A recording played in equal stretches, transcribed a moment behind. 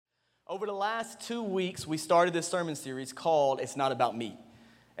Over the last 2 weeks, we started this sermon series called It's Not About Me.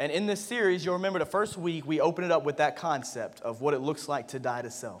 And in this series, you'll remember the first week, we opened it up with that concept of what it looks like to die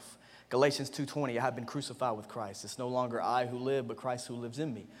to self. Galatians 2:20, I have been crucified with Christ. It's no longer I who live, but Christ who lives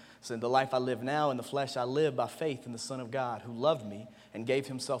in me. So in the life I live now, in the flesh I live by faith in the Son of God who loved me and gave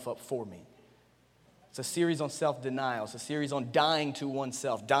himself up for me. It's a series on self-denial. It's a series on dying to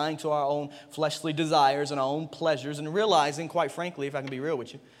oneself, dying to our own fleshly desires and our own pleasures, and realizing, quite frankly, if I can be real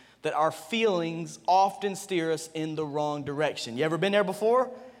with you, that our feelings often steer us in the wrong direction. You ever been there before?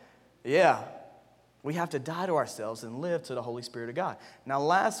 Yeah. We have to die to ourselves and live to the Holy Spirit of God. Now,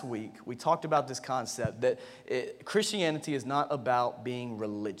 last week, we talked about this concept that Christianity is not about being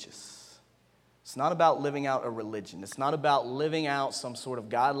religious. It's not about living out a religion. It's not about living out some sort of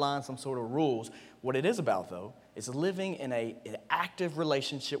guidelines, some sort of rules. What it is about, though, is living in an active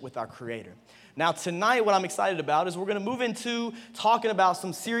relationship with our Creator. Now, tonight, what I'm excited about is we're going to move into talking about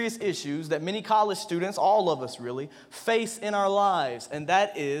some serious issues that many college students, all of us really, face in our lives, and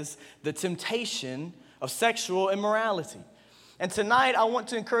that is the temptation of sexual immorality. And tonight, I want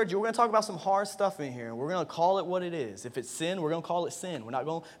to encourage you, we're going to talk about some hard stuff in here, and we're going to call it what it is. If it's sin, we're going to call it sin. We're not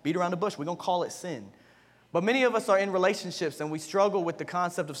going to beat around the bush. We're going to call it sin. But many of us are in relationships and we struggle with the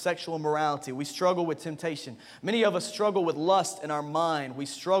concept of sexual immorality. We struggle with temptation. Many of us struggle with lust in our mind. We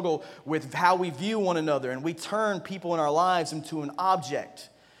struggle with how we view one another, and we turn people in our lives into an object.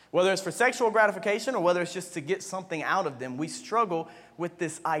 Whether it's for sexual gratification or whether it's just to get something out of them, we struggle with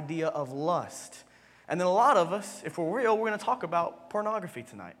this idea of lust. And then a lot of us, if we're real, we're going to talk about pornography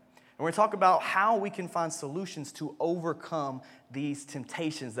tonight. And we're going to talk about how we can find solutions to overcome these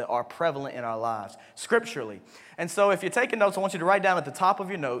temptations that are prevalent in our lives, scripturally. And so if you're taking notes, I want you to write down at the top of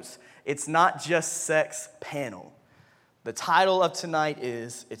your notes, It's Not Just Sex Panel. The title of tonight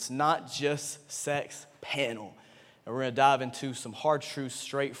is It's Not Just Sex Panel. And we're going to dive into some hard truths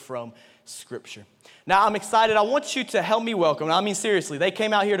straight from Scripture. Now, I'm excited. I want you to help me welcome. I mean, seriously, they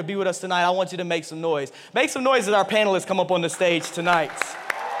came out here to be with us tonight. I want you to make some noise. Make some noise as our panelists come up on the stage tonight.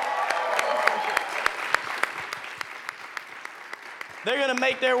 They're going to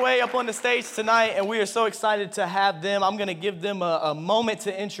make their way up on the stage tonight, and we are so excited to have them. I'm going to give them a moment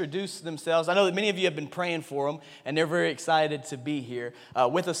to introduce themselves. I know that many of you have been praying for them, and they're very excited to be here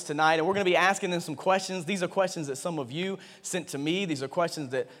with us tonight. And we're going to be asking them some questions. These are questions that some of you sent to me. These are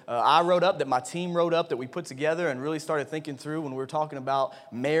questions that I wrote up, that my team wrote up, that we put together and really started thinking through when we were talking about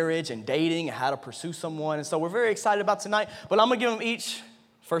marriage and dating and how to pursue someone. And so we're very excited about tonight. But I'm going to give them each,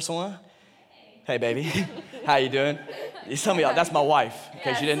 first one. Hey, baby. How you doing? Some of y'all, that's my wife, in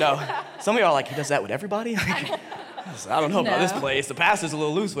case you didn't know. Some of y'all are like, he does that with everybody? I don't know about this place. The pastor's a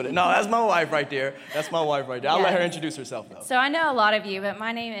little loose with it. No, that's my wife right there. That's my wife right there. I'll let her introduce herself, though. So I know a lot of you, but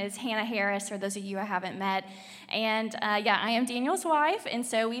my name is Hannah Harris, for those of you I haven't met. And I am Daniel's wife, and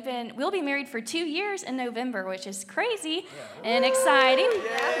so we'll be married for 2 years in November, which is crazy and exciting.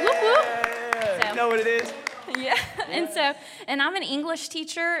 Yeah. Whoop, whoop. So, you know what it is? Yeah. And I'm an English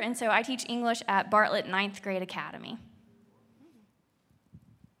teacher, and so I teach English at Bartlett 9th Grade Academy.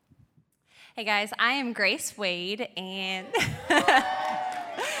 Hey guys, I am Grace Wade, and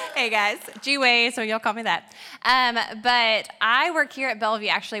hey guys, G Wade, so y'all call me that. But I work here at Bellevue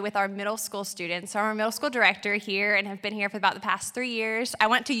actually with our middle school students. So I'm a middle school director here and have been here for about the past 3 years. I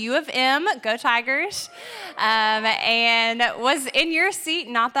went to U of M, go Tigers, and was in your seat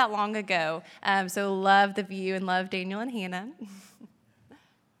not that long ago. So love the view and love Daniel and Hannah.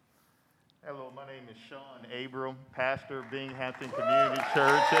 Hello, my name is Sean Abram, pastor of Binghamton Community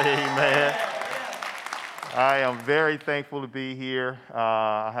Church. Amen. I am very thankful to be here.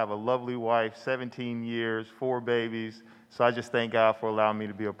 I have a lovely wife, 17 years, 4 babies. So I just thank God for allowing me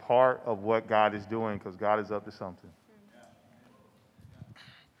to be a part of what God is doing, because God is up to something.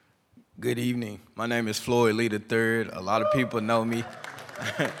 Good evening. My name is Floyd Lee III. A lot of people know me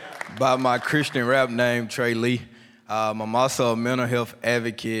by my Christian rap name, Trey Lee. I'm also a mental health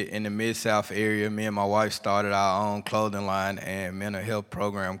advocate in the Mid-South area. Me and my wife started our own clothing line and mental health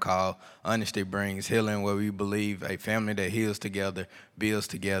program called Honesty Brings Healing, where we believe a family that heals together builds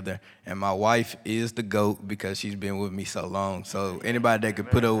together. And my wife is the GOAT because she's been with me so long. So anybody that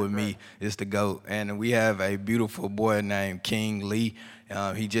could put up with me is the GOAT. And we have a beautiful boy named King Lee.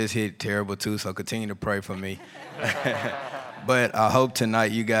 He just hit terrible too, so continue to pray for me. But I hope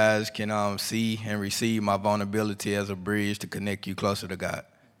tonight you guys can see and receive my vulnerability as a bridge to connect you closer to God.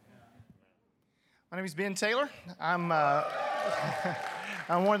 My name is Ben Taylor. I'm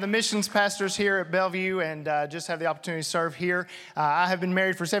one of the missions pastors here at Bellevue, and just have the opportunity to serve here. I have been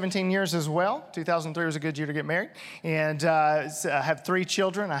married for 17 years as well. 2003 was a good year to get married. And I have 3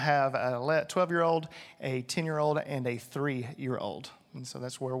 children. I have a 12-year-old, a 10-year-old, and a 3-year-old. And so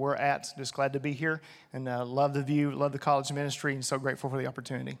that's where we're at. Just glad to be here and love the view, love the college ministry, and so grateful for the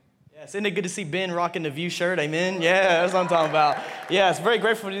opportunity. Yes, isn't it good to see Ben rocking the View shirt? Amen. Yeah, that's what I'm talking about. Yes, very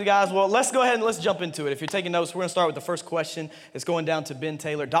grateful for you guys. Well, let's go ahead and let's jump into it. If you're taking notes, we're going to start with the first question. It's going down to Ben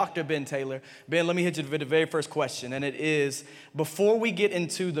Taylor, Dr. Ben Taylor. Ben, let me hit you with the very first question, and it is, before we get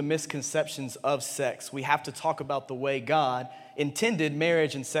into the misconceptions of sex, we have to talk about the way God intended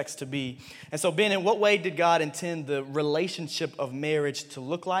marriage and sex to be. And so, Ben, in what way did God intend the relationship of marriage to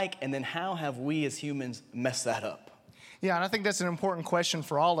look like, and then how have we as humans messed that up? Yeah, and I think that's an important question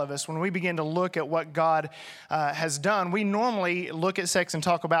for all of us. When we begin to look at what God has done, we normally look at sex and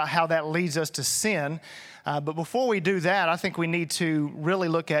talk about how that leads us to sin. But before we do that, I think we need to really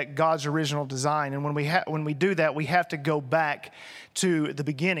look at God's original design. And when we do that, we have to go back to the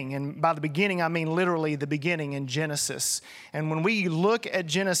beginning. And by the beginning, I mean literally the beginning in Genesis. And when we look at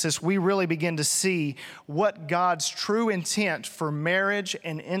Genesis, we really begin to see what God's true intent for marriage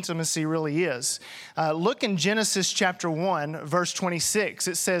and intimacy really is. Look in Genesis chapter 1, verse 26.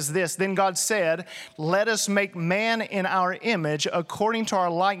 It says this, "Then God said, 'Let us make man in our image according to our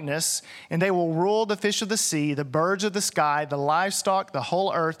likeness, and they will rule the fish of the sea, the birds of the sky, the livestock, the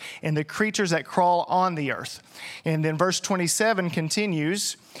whole earth, and the creatures that crawl on the earth.'" And then verse 27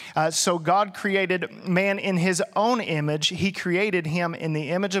 continues, "So God created man in his own image. He created him in the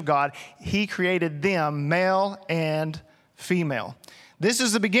image of God. He created them, male and female." This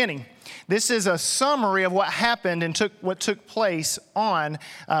is the beginning. This is a summary of what happened and what took place on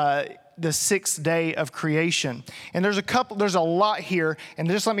the sixth day of creation. And there's a lot here, and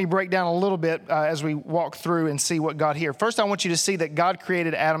just let me break down a little bit as we walk through and see what God here. First, I want you to see that God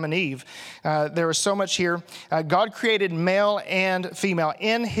created Adam and Eve. There is so much here. God created male and female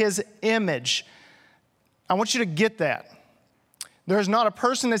in his image. I want you to get that. There's not a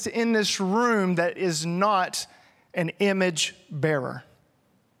person that's in this room that is not an image bearer.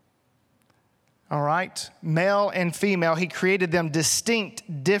 All right? Male and female, he created them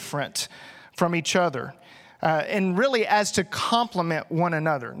distinct, different from each other. And really as to complement one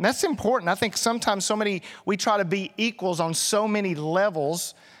another. And that's important. I think sometimes we try to be equals on so many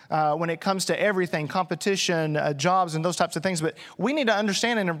levels when it comes to everything, competition, jobs, and those types of things. But we need to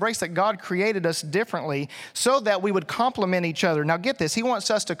understand and embrace that God created us differently so that we would complement each other. Now get this, he wants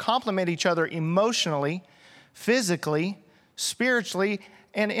us to complement each other emotionally, physically, spiritually,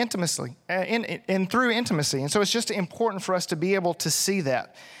 and intimacy, and through intimacy. And so it's just important for us to be able to see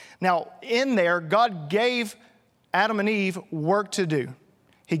that. Now, in there, God gave Adam and Eve work to do.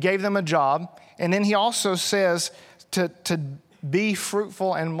 He gave them a job, and then he also says to be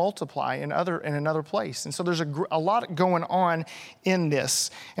fruitful and multiply in another place. And so there's a lot going on in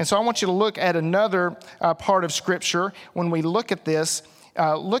this. And so I want you to look at another part of Scripture. When we look at this,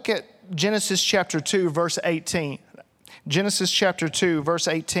 look at Genesis chapter 2, verse 18. Genesis chapter 2, verse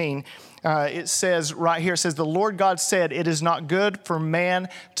 18, it says right here, it says, "The Lord God said, 'It is not good for man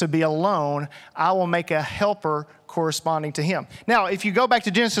to be alone. I will make a helper corresponding to him.'" Now, if you go back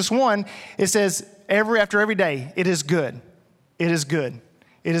to Genesis 1, it says, after every day, it is good. It is good.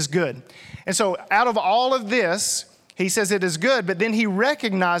 It is good. And so out of all of this, he says it is good, but then he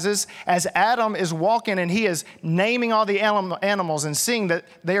recognizes as Adam is walking and he is naming all the animals and seeing that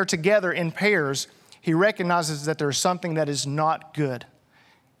they are together in pairs, he recognizes that there's something that is not good,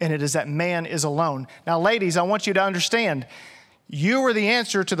 and it is that man is alone. Now, ladies, I want you to understand, you were the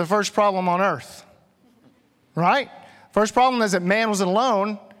answer to the first problem on earth, right? First problem is that man was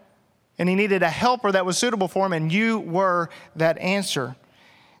alone, and he needed a helper that was suitable for him, and you were that answer.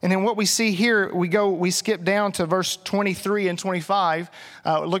 And then what we see here, we skip down to verse 23 and 25.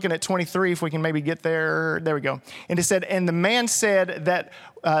 Looking at 23, if we can maybe get there. There we go. And it said, "And the man said that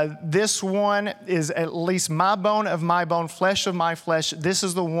this one is at least my bone of my bone, flesh of my flesh. This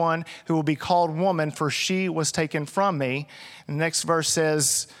is the one who will be called woman, for she was taken from me." And the next verse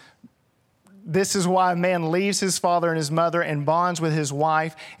says, "This is why a man leaves his father and his mother and bonds with his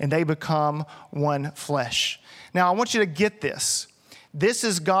wife, and they become one flesh." Now, I want you to get this. This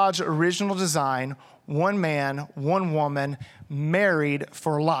is God's original design, one man, one woman, married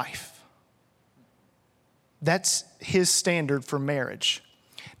for life. That's his standard for marriage.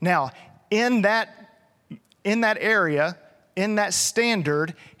 Now, in that area, in that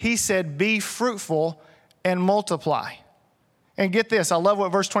standard, he said, "Be fruitful and multiply." And get this, I love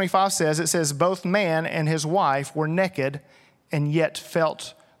what verse 25 says. It says, "Both man and his wife were naked and yet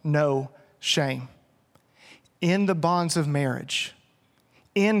felt no shame." In the bonds of marriage,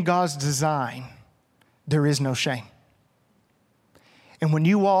 in God's design, there is no shame. And when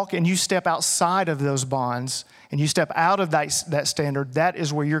you walk and you step outside of those bonds and you step out of that standard, that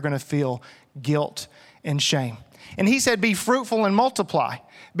is where you're going to feel guilt and shame. And he said, be fruitful and multiply.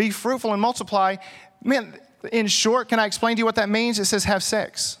 Be fruitful and multiply. Man, in short, can I explain to you what that means? It says have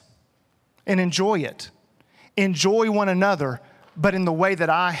sex and enjoy it. Enjoy one another, but in the way that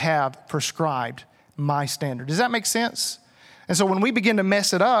I have prescribed my standard. Does that make sense? And so when we begin to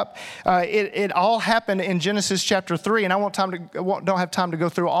mess it up, it all happened in Genesis chapter 3. And I don't have time to go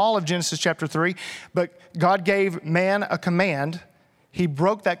through all of Genesis chapter 3, but God gave man a command. He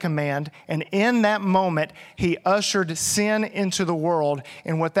broke that command, and in that moment, he ushered sin into the world.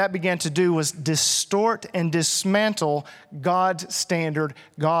 And what that began to do was distort and dismantle God's standard,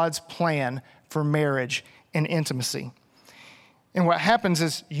 God's plan for marriage and intimacy. And what happens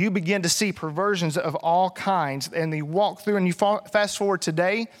is you begin to see perversions of all kinds, and you walk through and you fast forward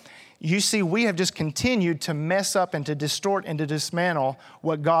today, you see we have just continued to mess up and to distort and to dismantle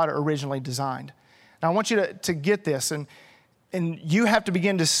what God originally designed. Now I want you to get this, and you have to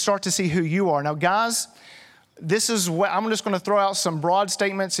begin to start to see who you are. Now guys, this is what, I'm just going to throw out some broad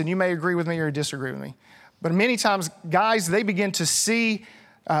statements, and you may agree with me or disagree with me. But many times, guys, they begin to see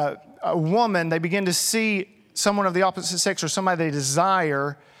a woman, they begin to see someone of the opposite sex or somebody they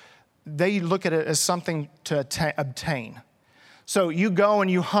desire, they look at it as something to obtain. So you go and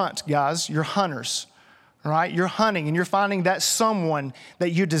you hunt, guys. You're hunters, right? You're hunting and you're finding that someone that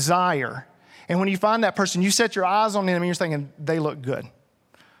you desire. And when you find that person, you set your eyes on them and you're thinking, they look good,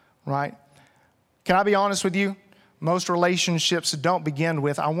 right? Can I be honest with you? Most relationships don't begin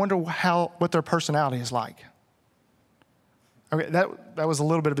with, I wonder what their personality is like. Okay, that was a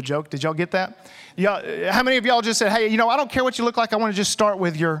little bit of a joke. Did y'all get that? How many of y'all just said, hey, I don't care what you look like. I want to just start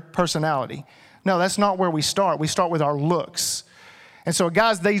with your personality. No, that's not where we start. We start with our looks. And so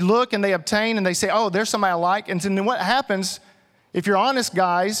guys, they look and they obtain and they say, oh, there's somebody I like. And then what happens, if you're honest,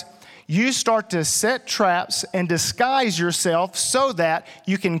 guys, you start to set traps and disguise yourself so that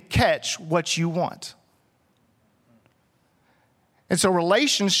you can catch what you want. And so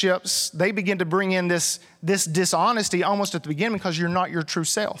relationships, they begin to bring in this dishonesty almost at the beginning because you're not your true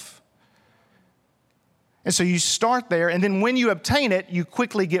self. And so you start there, and then when you obtain it, you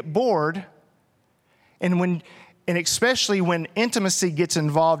quickly get bored. And especially when intimacy gets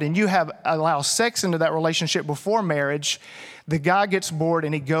involved and you allow sex into that relationship before marriage, the guy gets bored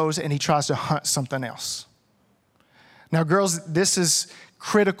and he goes and he tries to hunt something else. Now, girls, this is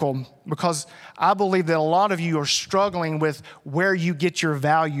critical because I believe that a lot of you are struggling with where you get your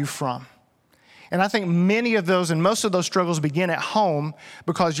value from. And I think many of those and most of those struggles begin at home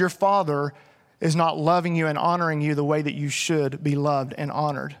because your father is not loving you and honoring you the way that you should be loved and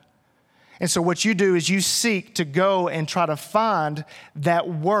honored. And so what you do is you seek to go and try to find that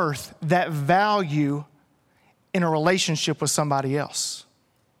worth, that value in a relationship with somebody else.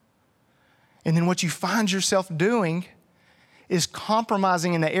 And then what you find yourself doing is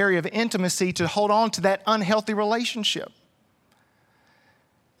compromising in the area of intimacy to hold on to that unhealthy relationship.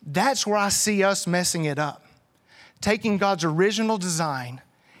 That's where I see us messing it up. Taking God's original design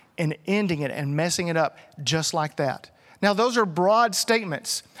and ending it and messing it up just like that. Now, those are broad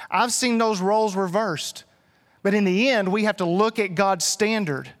statements. I've seen those roles reversed. But in the end, we have to look at God's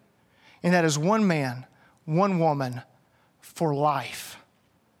standard, and that is one man, one woman for life.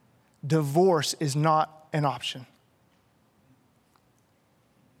 Divorce is not an option.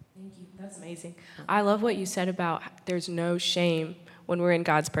 Thank you. That's amazing. I love what you said about there's no shame when we're in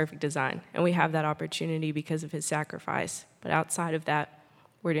God's perfect design, and we have that opportunity because of his sacrifice. But outside of that,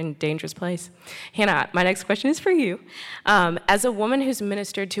 we're in a dangerous place. Hannah, my next question is for you. As a woman who's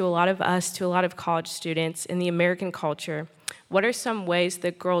ministered to a lot of us, to a lot of college students in the American culture, what are some ways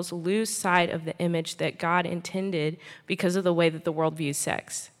that girls lose sight of the image that God intended because of the way that the world views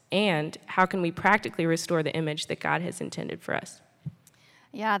sex? And how can we practically restore the image that God has intended for us?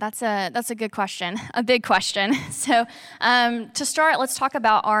 Yeah, that's a good question, a big question. So to start, let's talk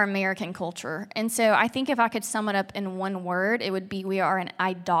about our American culture. And so I think if I could sum it up in one word, it would be we are an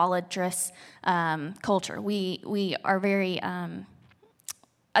idolatrous culture. We are very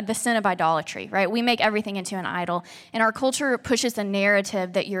the sin of idolatry, right? We make everything into an idol. And our culture pushes the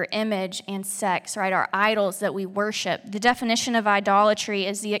narrative that your image and sex, right, are idols that we worship. The definition of idolatry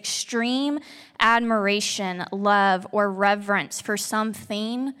is the extreme admiration, love, or reverence for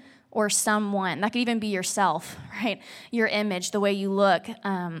something or someone. That could even be yourself, right? Your image, the way you look,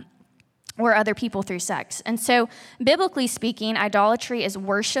 or other people through sex. And so, biblically speaking, idolatry is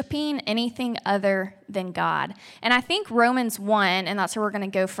worshiping anything other than God. And I think Romans 1, and that's where we're going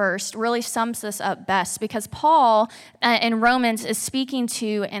to go first, really sums this up best because Paul in Romans is speaking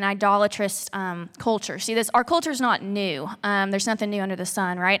to an idolatrous culture. See, our culture is not new. There's nothing new under the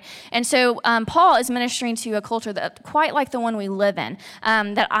sun, right? And so Paul is ministering to a culture that quite like the one we live in,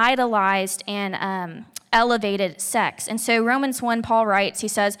 that idolized and elevated sex. And so Romans 1, Paul writes, he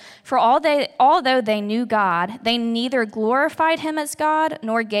says, "For although they knew God, they neither glorified him as God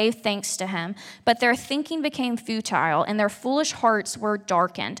nor gave thanks to him, but their thinking became futile and their foolish hearts were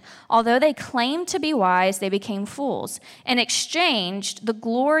darkened. Although they claimed to be wise, they became fools and exchanged the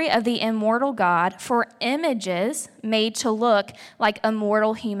glory of the immortal God for images made to look like a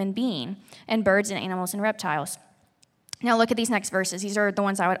mortal human being and birds and animals and reptiles." Now look at these next verses. These are the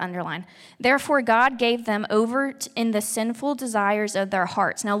ones I would underline. "Therefore God gave them over in the sinful desires of their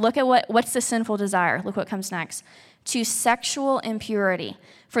hearts." Now look at what's the sinful desire? Look what comes next. "To sexual impurity,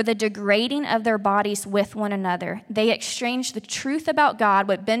 for the degrading of their bodies with one another. They exchanged the truth about God,"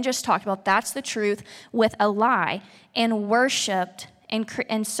 what Ben just talked about, that's the truth, "with a lie, and worshiped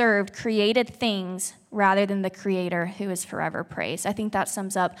and served created things rather than the Creator who is forever praised." I think that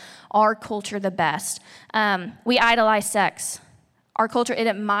sums up our culture the best. We idolize sex. Our culture, it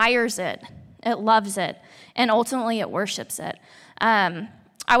admires it, it loves it, and ultimately it worships it.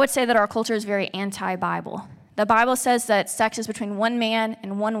 I would say that our culture is very anti-Bible. The Bible says that sex is between one man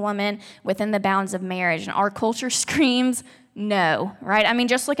and one woman within the bounds of marriage, and our culture screams no, right? I mean,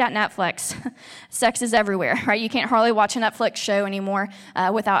 just look at Netflix. Sex is everywhere, right? You can't hardly watch a Netflix show anymore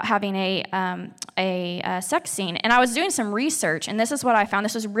without having a sex scene. And I was doing some research, and this is what I found.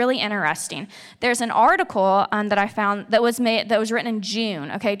 This was really interesting. There's an article that I found that was written in June,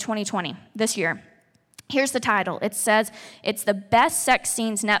 2020, this year. Here's the title. It says, "It's the best sex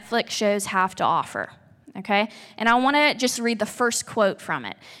scenes Netflix shows have to offer." Okay? And I want to just read the first quote from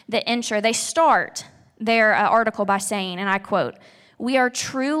it. The intro, they start their article by saying, and I quote, "We are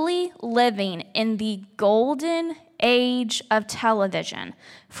truly living in the golden age of television.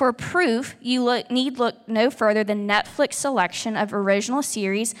 For proof, you need look no further than Netflix's selection of original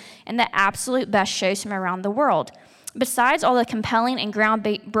series and the absolute best shows from around the world. Besides all the compelling and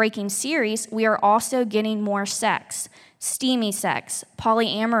groundbreaking series, we are also getting more sex. Steamy sex,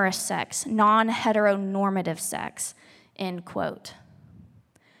 polyamorous sex, non-heteronormative sex," end quote.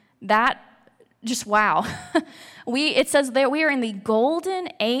 That, just wow. It says that we are in the golden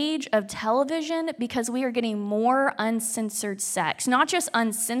age of television because we are getting more uncensored sex. Not just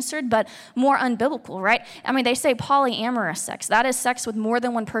uncensored, but more unbiblical, right? I mean, they say polyamorous sex. That is sex with more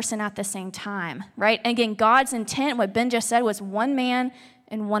than one person at the same time, right? Again, God's intent, what Ben just said, was one man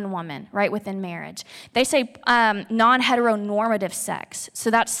and one woman, right, within marriage. They say non-heteronormative sex. So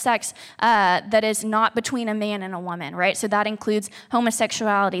that's sex that is not between a man and a woman, right? So that includes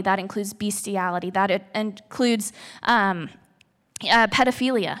homosexuality, that includes bestiality, that includes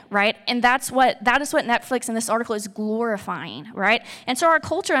pedophilia, right? And that is what Netflix in this article is glorifying, right? And so our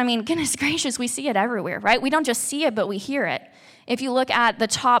culture, I mean, goodness gracious, we see it everywhere, right? We don't just see it, but we hear it. If you look at the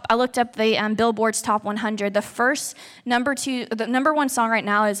top, I looked up the Billboard's Top 100. The number one song right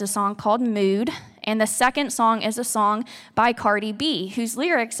now is a song called Mood, and the second song is a song by Cardi B, whose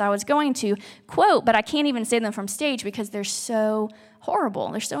lyrics I was going to quote, but I can't even say them from stage because they're so horrible.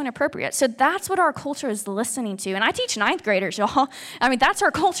 They're so inappropriate. So that's what our culture is listening to. And I teach ninth graders, y'all. I mean, that's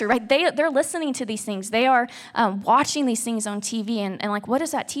our culture, right? They're listening to these things. They are watching these things on TV. And like, what is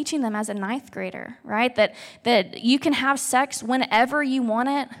that teaching them as a ninth grader, right? That you can have sex whenever you want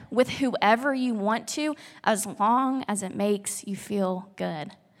it, with whoever you want to, as long as it makes you feel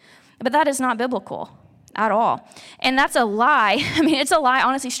good. But that is not biblical at all. And that's a lie. I mean, it's a lie,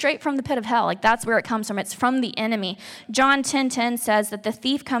 honestly, straight from the pit of hell. Like, that's where it comes from. It's from the enemy. John 10:10 says that the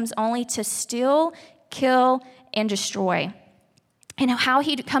thief comes only to steal, kill, and destroy. And how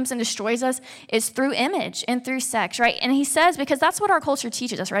he comes and destroys us is through image and through sex, right? And he says, because that's what our culture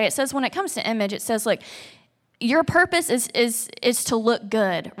teaches us, right? It says when it comes to image, it says, look, your purpose is to look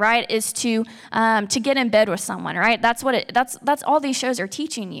good, right? Is to get in bed with someone, right? That's all these shows are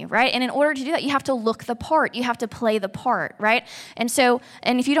teaching you, right? And in order to do that, you have to look the part. You have to play the part, right? And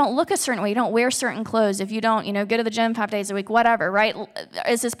if you don't look a certain way, you don't wear certain clothes, if you don't, go to the gym 5 days a week, whatever, right?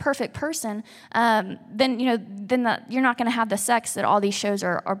 As this perfect person, then you're not going to have the sex that all these shows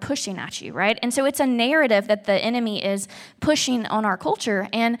are pushing at you, right? And so it's a narrative that the enemy is pushing on our culture,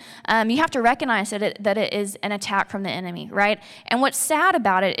 and you have to recognize that it is an attack from the enemy, right? And what's sad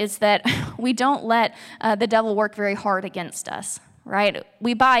about it is that we don't let the devil work very hard against us, right?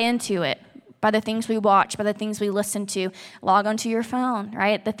 We buy into it by the things we watch, by the things we listen to. Log onto your phone,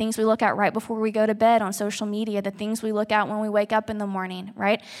 right? The things we look at right before we go to bed on social media, the things we look at when we wake up in the morning,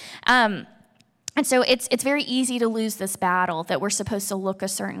 right? And so it's very easy to lose this battle that we're supposed to look a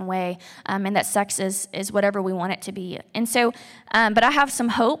certain way, and that sex is whatever we want it to be. And so, but I have some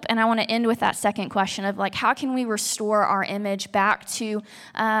hope, and I want to end with that second question of like, how can we restore our image back to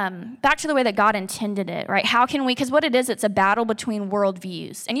the way that God intended it, right? How can we? Because what it is, it's a battle between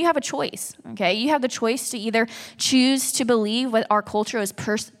worldviews, and you have a choice. Okay, you have the choice to either choose to believe what our culture is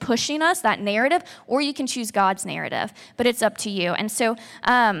pushing us, that narrative, or you can choose God's narrative. But it's up to you. And so.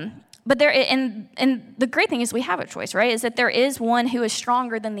 But there, and the great thing is we have a choice, right? Is that there is one who is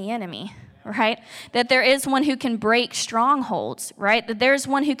stronger than the enemy, right? That there is one who can break strongholds, right? That there's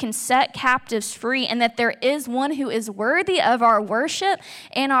one who can set captives free, and that there is one who is worthy of our worship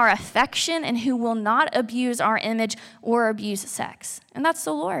and our affection and who will not abuse our image or abuse sex. And that's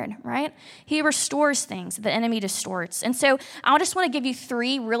the Lord, right? He restores things the enemy distorts. And so I just want to give you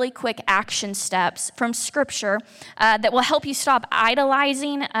 3 really quick action steps from Scripture that will help you stop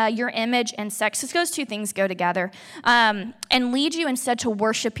idolizing your image and sex. Those 2 things go together, and lead you instead to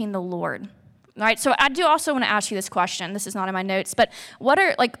worshiping the Lord. All right, so I do also want to ask you this question. This is not in my notes, but what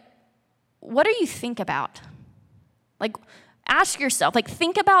do you think about? Like, ask yourself, like,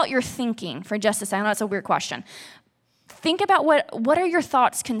 think about your thinking for just a second. I know that's a weird question. Think about what are your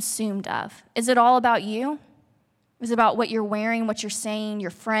thoughts consumed of? Is it all about you? Is it about what you're wearing, what you're saying, your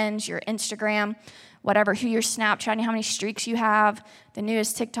friends, your Instagram, whatever, who you're Snapchatting, how many streaks you have, the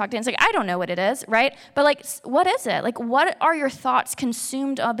newest TikTok dance? Like, I don't know what it is, right? But like, what is it? Like, what are your thoughts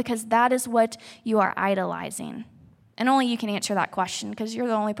consumed of? Because that is what you are idolizing. And only you can answer that question because you're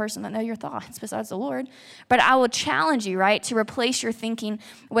the only person that knows your thoughts besides the Lord. But I will challenge you, right, to replace your thinking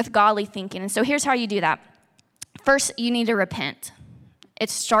with godly thinking. And so here's how you do that. First, you need to repent. It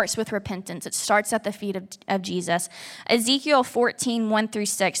starts with repentance. It starts at the feet of Jesus. Ezekiel 14,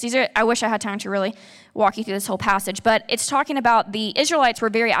 1-6. I wish I had time to really walk you through this whole passage, but it's talking about the Israelites were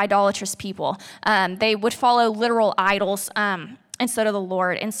very idolatrous people. They would follow literal idols instead of the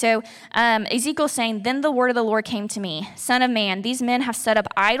Lord. And so Ezekiel's saying, then the word of the Lord came to me, Son of man, these men have set up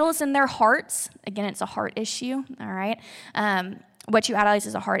idols in their hearts. Again, it's a heart issue, all right? What you idolize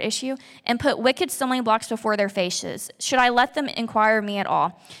is a heart issue, and put wicked stumbling blocks before their faces. Should I let them inquire of me at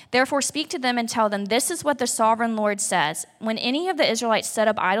all? Therefore speak to them and tell them, this is what the sovereign Lord says. When any of the Israelites set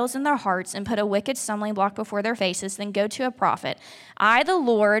up idols in their hearts and put a wicked stumbling block before their faces, then go to a prophet. I, the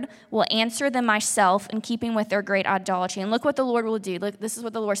Lord, will answer them myself in keeping with their great idolatry. And look what the Lord will do. Look, this is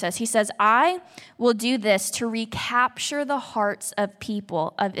what the Lord says. He says, I will do this to recapture the hearts of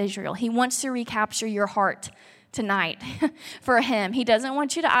people of Israel. He wants to recapture your heart tonight for him. He doesn't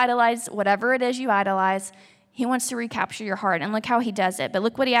want you to idolize whatever it is you idolize. He wants to recapture your heart. And look how he does it. But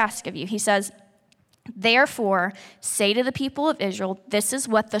look what he asks of you. He says, therefore, say to the people of Israel, this is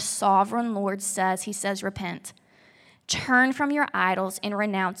what the sovereign Lord says. He says, repent. Turn from your idols and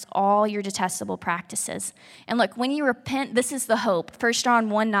renounce all your detestable practices. And look, when you repent, this is the hope. 1 John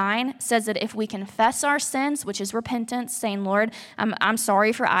 1:9 says that if we confess our sins, which is repentance, saying, Lord, I'm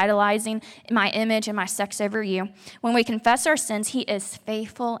sorry for idolizing my image and my sex over you. When we confess our sins, he is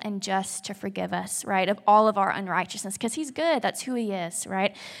faithful and just to forgive us, right, of all of our unrighteousness, because he's good. That's who he is,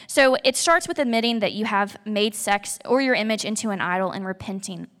 right? So it starts with admitting that you have made sex or your image into an idol and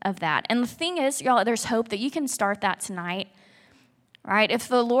repenting of that. And the thing is, y'all, there's hope that you can start that tonight. Right? If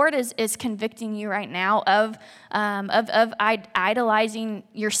the Lord is convicting you right now of idolizing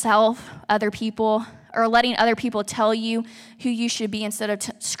yourself, other people, or letting other people tell you who you should be instead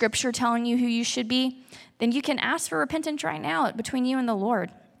of Scripture telling you who you should be, then you can ask for repentance right now between you and the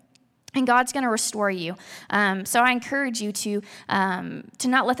Lord. And God's going to restore you. So I encourage you to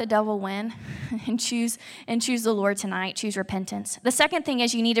not let the devil win and choose the Lord tonight. Choose repentance. The second thing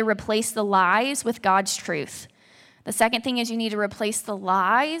is you need to replace the lies with God's truth. The second thing is you need to replace the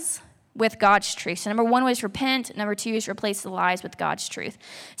lies with God's truth. So number 1 was repent. Number 2 is replace the lies with God's truth.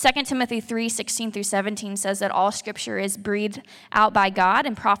 2 Timothy 3:16-17 says that all Scripture is breathed out by God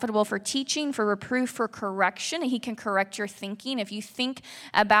and profitable for teaching, for reproof, for correction. He can correct your thinking. If you think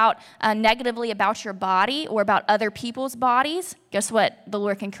about negatively about your body or about other people's bodies, guess what? The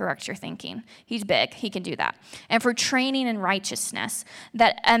Lord can correct your thinking. He's big. He can do that. And for training in righteousness,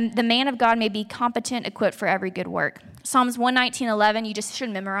 that the man of God may be competent, equipped for every good work. Psalms 119:11, you just should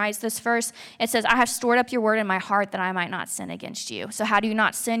memorize this verse. It says, I have stored up your word in my heart that I might not sin against you. So how do you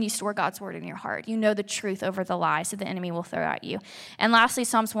not sin? You store God's word in your heart. You know the truth over the lies that the enemy will throw at you. And lastly,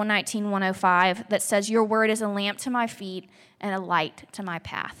 Psalms 119:105, that says, your word is a lamp to my feet and a light to my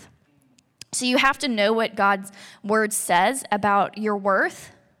path. So you have to know what God's word says about your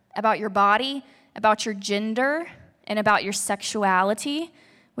worth, about your body, about your gender, and about your sexuality,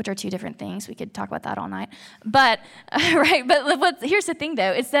 which are two different things. We could talk about that all night. But, right, but here's the thing,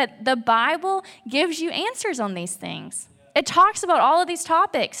 though, is that the Bible gives you answers on these things. It talks about all of these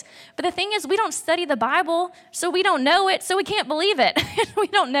topics. But the thing is, we don't study the Bible, so we don't know it, so we can't believe it. We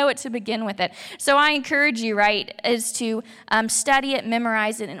don't know it to begin with it. So I encourage you, right, is to study it,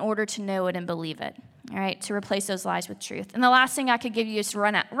 memorize it in order to know it and believe it, all right, to replace those lies with truth. And the last thing I could give you is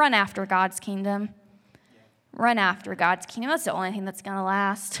run after God's kingdom. Run after God's kingdom. That's the only thing that's going to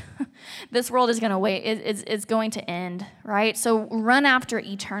last. This world is going to wait. It's going to end, right? So run after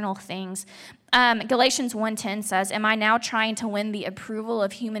eternal things. Galatians 1:10 says, am I now trying to win the approval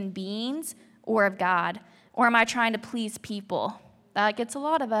of human beings or of God? Or am I trying to please people? That gets a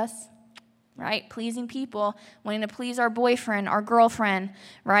lot of us, right? Pleasing people, wanting to please our boyfriend, our girlfriend,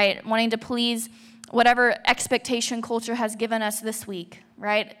 right? Wanting to please whatever expectation culture has given us this week,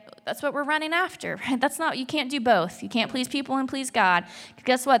 right? That's what we're running after, right? You can't do both. You can't please people and please God.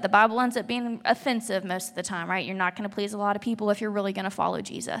 Guess what? The Bible ends up being offensive most of the time, right? You're not going to please a lot of people if you're really going to follow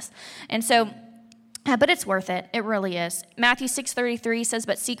Jesus. And so, but it's worth it. It really is. Matthew 6:33 says,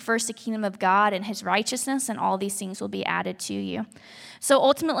 but seek first the kingdom of God and his righteousness, and all these things will be added to you. So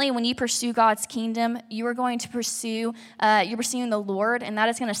ultimately, when you pursue God's kingdom, you are going to you're pursuing the Lord, and that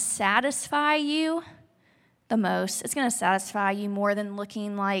is going to satisfy you the most. It's going to satisfy you more than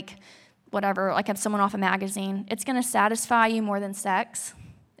looking like whatever, like someone off a magazine. It's going to satisfy you more than sex.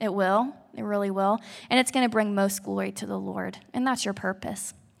 It will. It really will. And it's going to bring most glory to the Lord. And that's your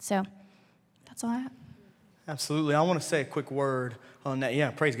purpose. So that's all I have. Absolutely. I want to say a quick word on that.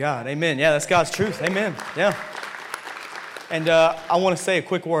 Yeah, praise God. Amen. Yeah, that's God's truth. Amen. Yeah. And I want to say a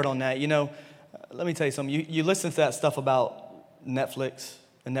quick word on that. You know, let me tell you something. You listen to that stuff about Netflix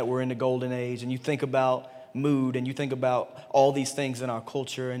and that we're in the golden age, and you think about mood, and you think about all these things in our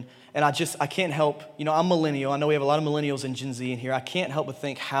culture, and I can't help, you know, I'm millennial. I know we have a lot of millennials and Gen Z in here. I can't help but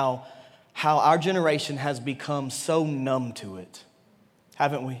think how our generation has become so numb to it,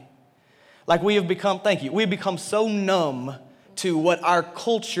 haven't we? Like we've become so numb to what our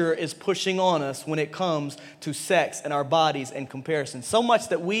culture is pushing on us when it comes to sex and our bodies and comparison. So much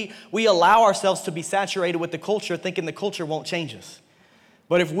that we allow ourselves to be saturated with the culture, thinking the culture won't change us.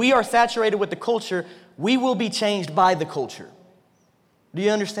 But if we are saturated with the culture, we will be changed by the culture. Do you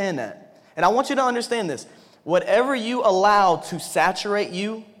understand that? And I want you to understand this. Whatever you allow to saturate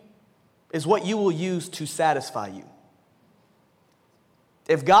you is what you will use to satisfy you.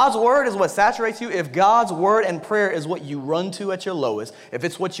 If God's word is what saturates you, if God's word and prayer is what you run to at your lowest, if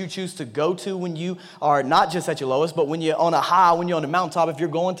it's what you choose to go to when you are not just at your lowest, but when you're on a high, when you're on the mountaintop, if you're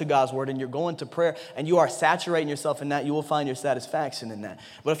going to God's word and you're going to prayer and you are saturating yourself in that, you will find your satisfaction in that.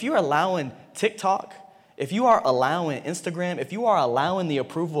 But if you're allowing TikTok, if you are allowing Instagram, if you are allowing the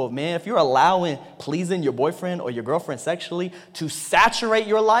approval of man, if you're allowing pleasing your boyfriend or your girlfriend sexually to saturate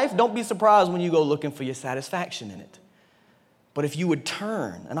your life, don't be surprised when you go looking for your satisfaction in it. But if you would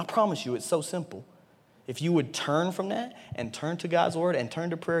turn, and I promise you it's so simple, if you would turn from that and turn to God's word and turn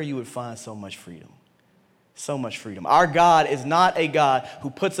to prayer, you would find so much freedom. So much freedom. Our God is not a God who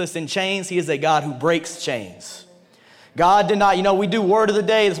puts us in chains. He is a God who breaks chains. God did not, we do word of the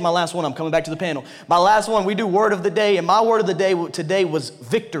day. This is my last one. I'm coming back to the panel. My last one, we do word of the day, and my word of the day today was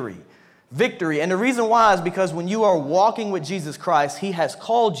victory. Victory. And the reason why is because when you are walking with Jesus Christ, he has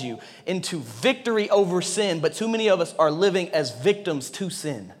called you into victory over sin, but too many of us are living as victims to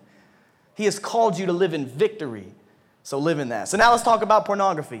sin. He has called you to live in victory. So live in that. So now let's talk about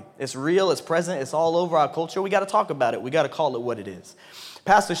pornography. It's real, it's present, it's all over our culture. We got to talk about it. We got to call it what it is.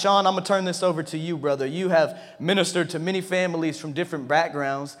 Pastor Sean, I'm going to turn this over to you, brother. You have ministered to many families from different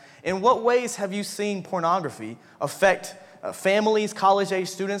backgrounds. In what ways have you seen pornography affect families, college-age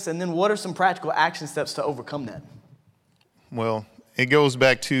students, and then what are some practical action steps to overcome that? Well, it goes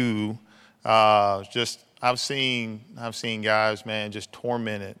back to I've seen guys, man, just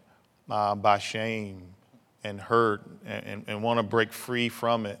tormented by shame and hurt and want to break free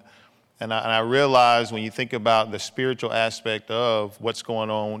from it. And I realize when you think about the spiritual aspect of what's going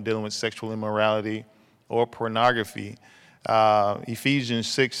on dealing with sexual immorality or pornography, Ephesians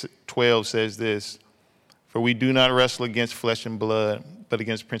 6:12 says this, "For we do not wrestle against flesh and blood, but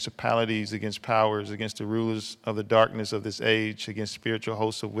against principalities, against powers, against the rulers of the darkness of this age, against spiritual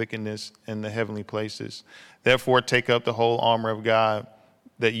hosts of wickedness in the heavenly places. Therefore, take up the whole armor of God,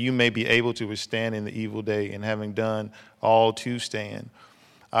 that you may be able to withstand in the evil day, and having done all to stand."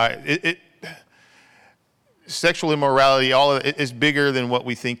 Sexual immorality, all of it is bigger than what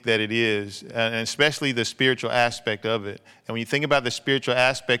we think that it is, and especially the spiritual aspect of it. And when you think about the spiritual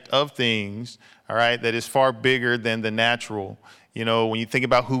aspect of things, all right, that is far bigger than the natural. When you think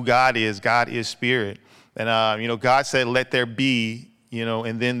about who God is spirit. And, God said, let there be,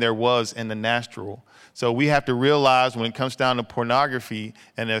 and then there was in the natural. So we have to realize when it comes down to pornography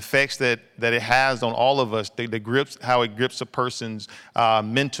and the effects that it has on all of us, how it grips a person's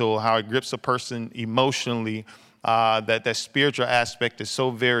mental, how it grips a person emotionally, that spiritual aspect is so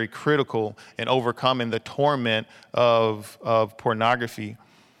very critical in overcoming the torment of pornography.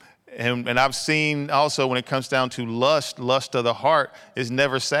 And I've seen also when it comes down to lust of the heart is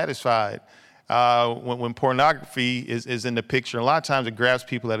never satisfied. When pornography is in the picture, a lot of times it grabs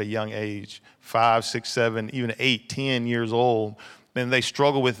people at a young age, 5, 6, 7, even 8, 10 years old, and they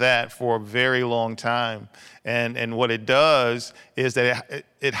struggle with that for a very long time. And what it does is that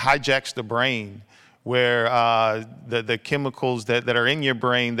it hijacks the brain, where the chemicals that are in your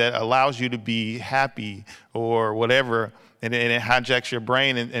brain that allows you to be happy or whatever, and it hijacks your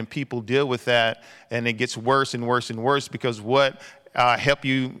brain, and people deal with that, and it gets worse and worse and worse because what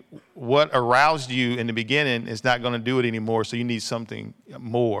aroused you in the beginning is not going to do it anymore, so you need something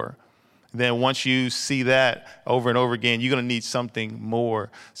more. Then once you see that over and over again, you're going to need something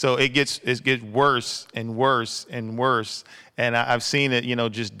more. So it gets worse and worse and worse. And I've seen it,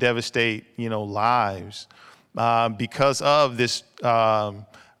 just devastate, lives because of this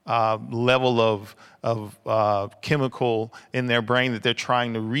level of chemical in their brain that they're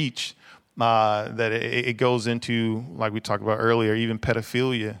trying to reach. That it goes into, like we talked about earlier, even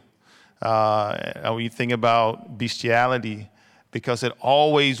pedophilia. When you think about bestiality, because it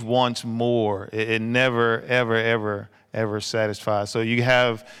always wants more. It never, ever, ever satisfies. So you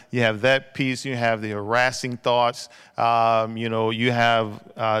have that piece. You have the harassing thoughts. You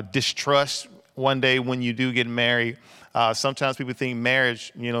have distrust one day when you do get married. Sometimes people think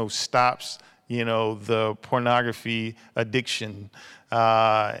marriage, stops, the pornography addiction.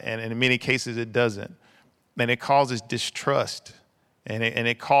 And in many cases it doesn't. And it causes distrust, and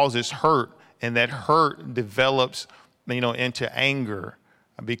it causes hurt, and that hurt develops into anger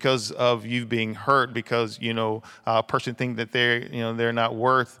because of you being hurt, because a person think that they're not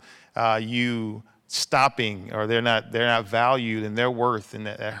worth you stopping, or they're not valued in their worth, and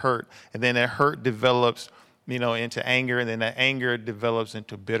that hurt, and then that hurt develops into anger, and then that anger develops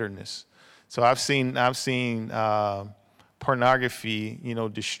into bitterness. So I've seen pornography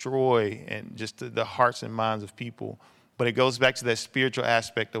destroy and just the hearts and minds of people. But it goes back to that spiritual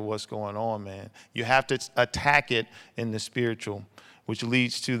aspect of what's going on, man. You have to attack it in the spiritual, which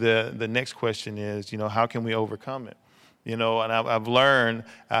leads to the next question is, how can we overcome it? And I've learned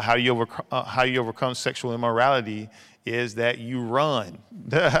how you overcome sexual immorality is that you run.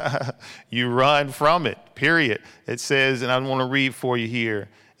 You run from it, period. It says, and I want to read for you here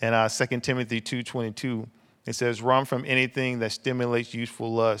in 2 Timothy 2:22. It says, run from anything that stimulates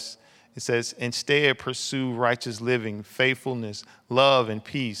youthful lust. It says, instead pursue righteous living, faithfulness, love, and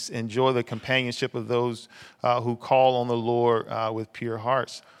peace. Enjoy the companionship of those who call on the Lord with pure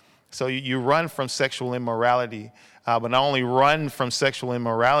hearts. So you run from sexual immorality, but not only run from sexual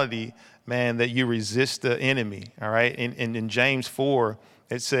immorality, man, that you resist the enemy, all right? In James 4,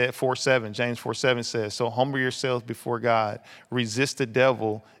 it said 4:7, James 4:7 says, so humble yourselves before God, resist the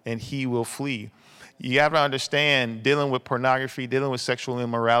devil, and he will flee. You have to understand, dealing with pornography, dealing with sexual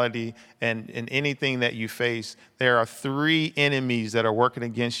immorality, and anything that you face, there are 3 enemies that are working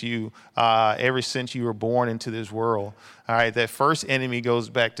against you ever since you were born into this world. All right, that first enemy goes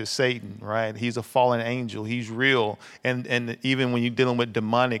back to Satan, right? He's a fallen angel. He's real. And even when you're dealing with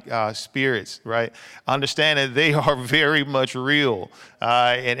demonic spirits, right? Understand that they are very much real.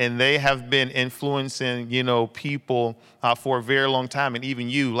 And they have been influencing, people for a very long time. And even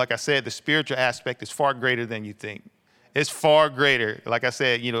you, like I said, the spiritual aspect is far greater than you think. It's far greater. Like I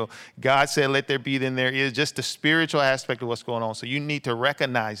said, God said, let there be, then there is. Just the spiritual aspect of what's going on. So you need to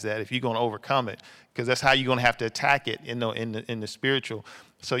recognize that if you're going to overcome it, because that's how you're going to have to attack it in the spiritual.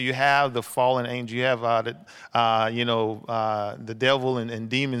 So you have the fallen angel. You have the devil and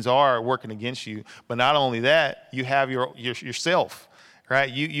demons are working against you. But not only that, you have yourself,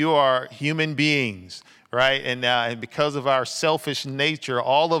 right? You are human beings. Right, and because of our selfish nature,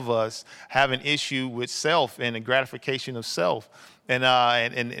 all of us have an issue with self and the gratification of self,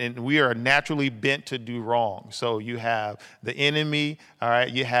 and we are naturally bent to do wrong. So you have the enemy, all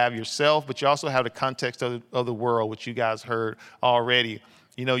right. You have yourself, but you also have the context of the world, which you guys heard already.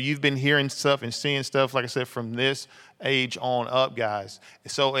 You've been hearing stuff and seeing stuff, like I said, from this age on up, guys.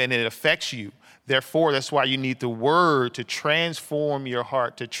 So, and it affects you. Therefore, that's why you need the word to transform your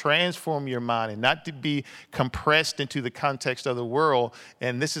heart, to transform your mind, and not to be compressed into the context of the world.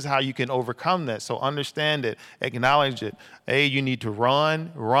 And this is how you can overcome that. So understand it, acknowledge it. You need to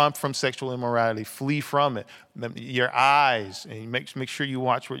run from sexual immorality, flee from it. Your eyes, and make sure you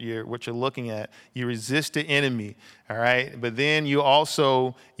watch what you're looking at. You resist the enemy, all right? But then you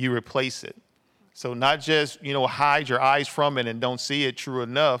replace it. So not just, hide your eyes from it and don't see it, true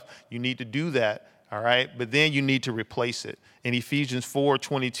enough. You need to do that, all right? But then you need to replace it. In Ephesians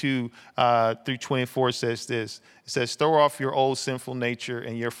 4:22 through 24 says this. It says, throw off your old sinful nature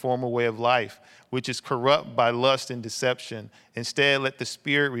and your former way of life, which is corrupt by lust and deception. Instead, let the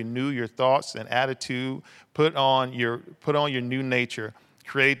Spirit renew your thoughts and attitude. Put on your new nature,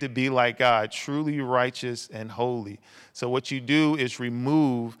 created to be like God, truly righteous and holy. So what you do is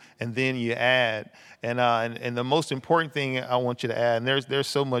remove and then you add. And the most important thing I want you to add, and there's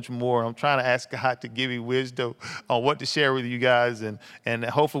so much more. I'm trying to ask God to give me wisdom on what to share with you guys, and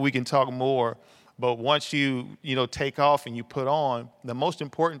hopefully we can talk more. But once you take off and you put on, the most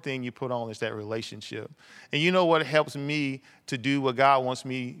important thing you put on is that relationship. And you know what helps me to do what God wants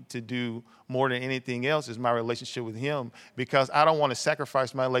me to do more than anything else is my relationship with Him, because I don't want to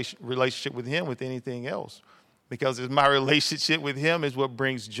sacrifice my relationship with Him with anything else. Because it's my relationship with Him is what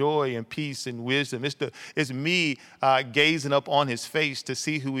brings joy and peace and wisdom. It's me gazing up on His face to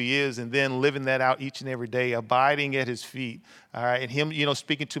see who He is, and then living that out each and every day, abiding at His feet. All right, and Him,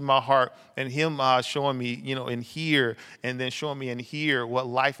 speaking to my heart, and Him showing me, and hear, and then showing me and hear what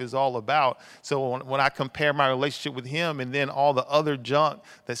life is all about. So when I compare my relationship with Him, and then all the other junk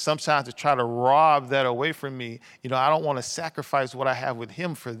that sometimes to try to rob that away from me, I don't want to sacrifice what I have with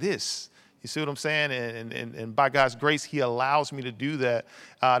Him for this. You see what I'm saying? And by God's grace, He allows me to do that,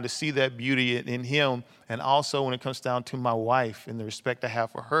 to see that beauty in Him. And also when it comes down to my wife and the respect I have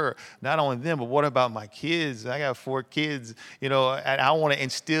for her, not only them, but what about my kids? I got 4 kids, and I want to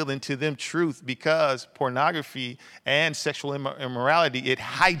instill into them truth, because pornography and sexual immorality, it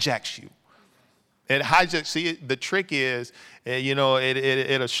hijacks you. It hijacks. See, the trick is,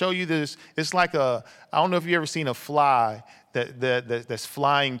 it'll show you this. It's like I don't know if you've ever seen a fly that's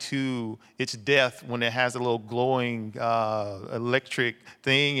flying to its death when it has a little glowing electric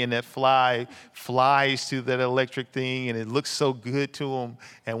thing, and that fly flies to that electric thing, and it looks so good to them.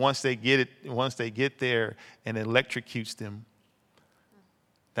 And once they get there, and it electrocutes them.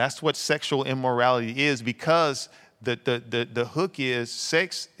 That's what sexual immorality is, because the hook is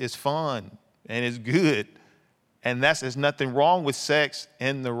sex is fun and it's good. And there's nothing wrong with sex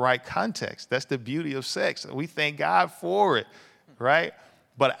in the right context. That's the beauty of sex. We thank God for it, right?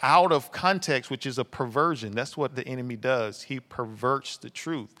 But out of context, which is a perversion, that's what the enemy does. He perverts the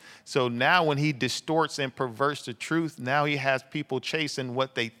truth. So now when he distorts and perverts the truth, now he has people chasing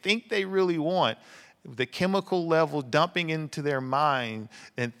what they think they really want, the chemical level dumping into their mind,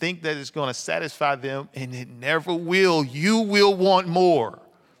 and think that it's going to satisfy them, and it never will. You will want more.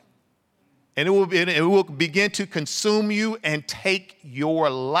 And it will begin to consume you and take your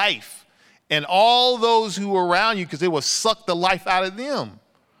life and all those who are around you, because it will suck the life out of them.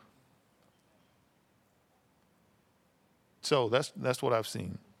 So that's what I've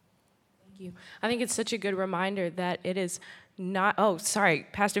seen. Thank you. I think it's such a good reminder that it is not. Oh, sorry,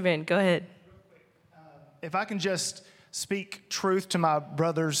 Pastor Vin, go ahead. If I can just speak truth to my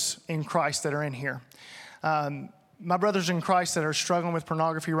brothers in Christ that are in here. My brothers in Christ that are struggling with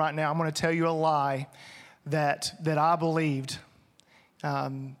pornography right now, I'm going to tell you a lie that I believed,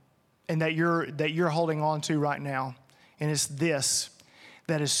 and that you're holding on to right now. And it's this,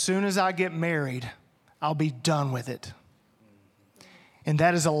 that as soon as I get married, I'll be done with it. And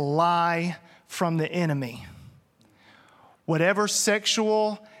that is a lie from the enemy. Whatever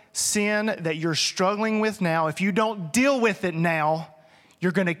sexual sin that you're struggling with now, if you don't deal with it now,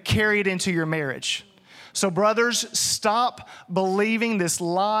 you're going to carry it into your marriage. So brothers, stop believing this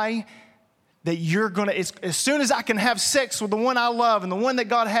lie that you're going to, as soon as I can have sex with the one I love and the one that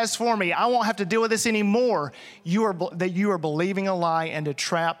God has for me, I won't have to deal with this anymore. You are believing a lie and a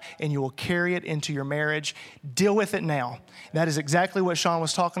trap, and you will carry it into your marriage. Deal with it now. That is exactly what Sean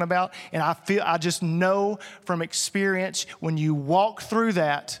was talking about. And I just know from experience, when you walk through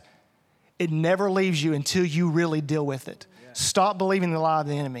that, it never leaves you until you really deal with it. Yeah. Stop believing the lie of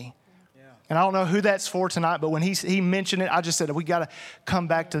the enemy. And I don't know who that's for tonight, but when he mentioned it, I just said we got to come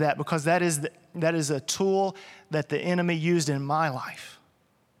back to that, because that is a tool that the enemy used in my life.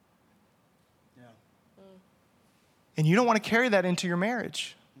 Yeah. And you don't want to carry that into your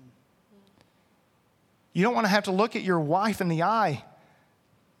marriage. You don't want to have to look at your wife in the eye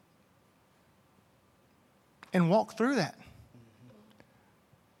and walk through that.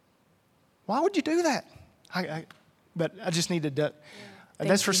 Why would you do that? But I just needed to,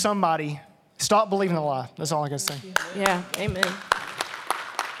 that's for somebody. Stop believing the lie. That's all I got to say. Yeah, amen.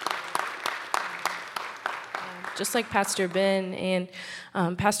 Just like Pastor Ben and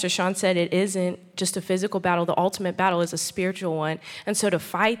Pastor Sean said, it isn't just a physical battle. The ultimate battle is a spiritual one. And so to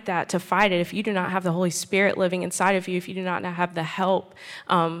fight it, if you do not have the Holy Spirit living inside of you, if you do not have the help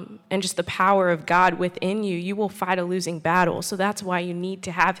and just the power of God within you, you will fight a losing battle. So that's why you need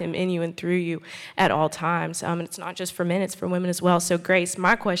to have him in you and through you at all times. And it's not just for men, it's for women as well. So Grace,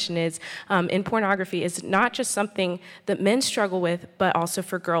 my question is, in pornography, is not just something that men struggle with, but also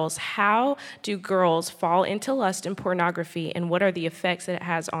for girls. How do girls fall into lust and pornography, and what are the effects that it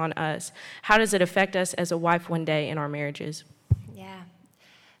has on us? How does it affect us as a wife one day in our marriages? Yeah.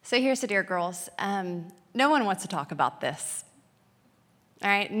 So here's the dear girls. No one wants to talk about this. All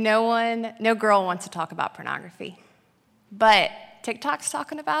right? No girl wants to talk about pornography. But TikTok's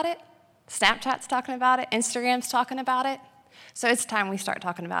talking about it. Snapchat's talking about it. Instagram's talking about it. So it's time we start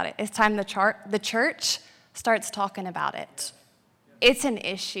talking about it. It's time the church starts talking about it. It's an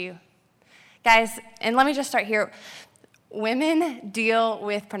issue. Guys, and let me just start here. Women deal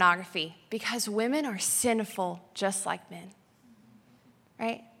with pornography because women are sinful just like men,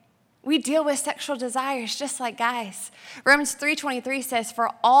 right? We deal with sexual desires just like guys. Romans 3:23 says, for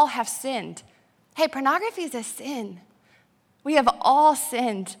all have sinned. Hey, pornography is a sin. We have all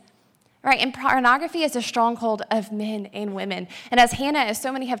sinned, right? And pornography is a stronghold of men and women. And as Hannah, as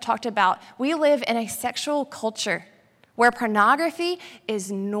so many have talked about, we live in a sexual culture where pornography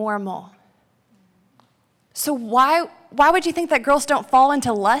is normal. So why would you think that girls don't fall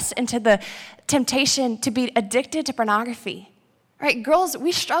into lust, into the temptation to be addicted to pornography? Right, girls,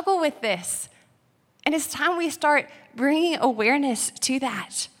 we struggle with this. And it's time we start bringing awareness to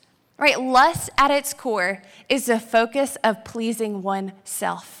that. Right, lust at its core is the focus of pleasing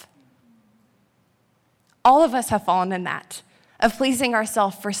oneself. All of us have fallen in that, of pleasing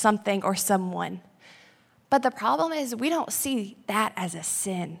ourselves for something or someone. But the problem is we don't see that as a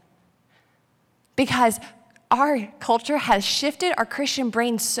sin. Because our culture has shifted our Christian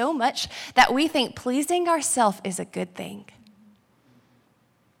brain so much that we think pleasing ourselves is a good thing.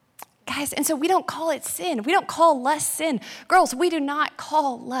 Guys, and so we don't call it sin. We don't call lust sin. Girls, we do not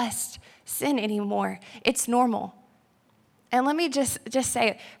call lust sin anymore. It's normal. And let me just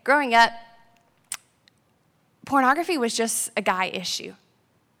say, growing up, pornography was just a guy issue,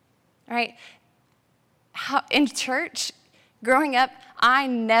 right? In church, growing up, I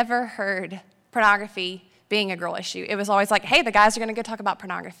never heard pornography being a girl issue. It was always like, hey, the guys are going to go talk about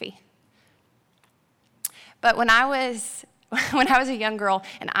pornography. But when I was a young girl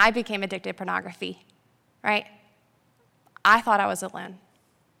and I became addicted to pornography, right, I thought I was alone.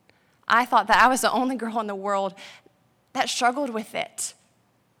 I thought that I was the only girl in the world that struggled with it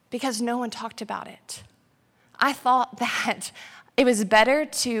because no one talked about it. I thought that it was better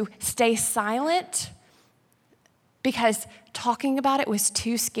to stay silent because talking about it was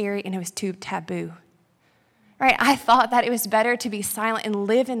too scary and it was too taboo. Right? I thought that it was better to be silent and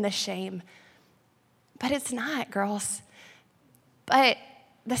live in the shame. But it's not, girls. But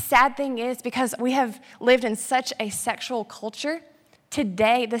the sad thing is, because we have lived in such a sexual culture,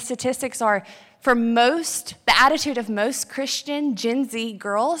 today the statistics are, the attitude of most Christian Gen Z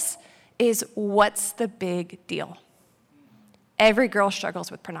girls is, what's the big deal? Every girl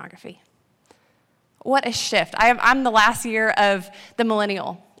struggles with pornography. What a shift. I'm the last year of the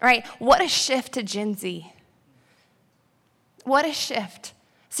millennial, right? What a shift to Gen Z. What a shift.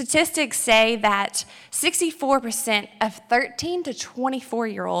 Statistics say that 64% of 13 to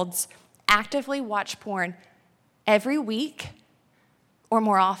 24-year-olds actively watch porn every week or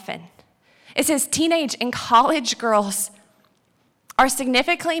more often. It says teenage and college girls are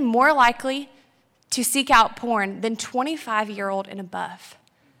significantly more likely to seek out porn than 25-year-old and above.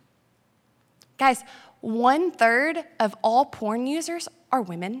 Guys, 1/3 of all porn users are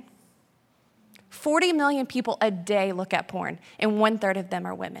women. 40 million people a day look at porn, and 1/3 of them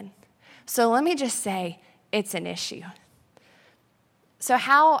are women. So let me just say, it's an issue. So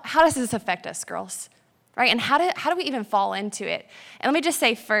how does this affect us, girls? Right? And how do we even fall into it? And let me just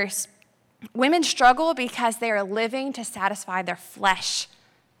say first, women struggle because they are living to satisfy their flesh,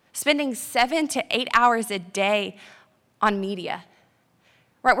 spending 7 to 8 hours a day on media.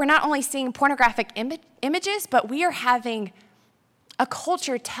 Right? We're not only seeing pornographic images, but we are having a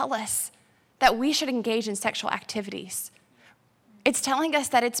culture tell us that we should engage in sexual activities. It's telling us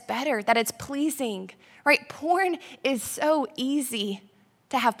that it's better, that it's pleasing, right? Porn is so easy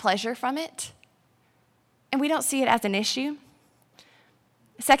to have pleasure from it, and we don't see it as an issue.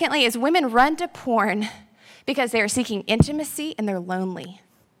 Secondly, as women run to porn because they are seeking intimacy and they're lonely,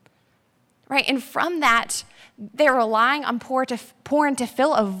 right? And from that, they're relying on porn to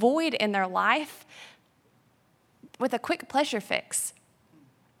fill a void in their life with a quick pleasure fix,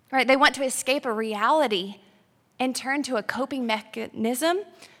 right? They want to escape a reality and turn to a coping mechanism,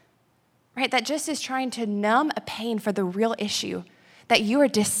 right, that just is trying to numb a pain for the real issue, that you are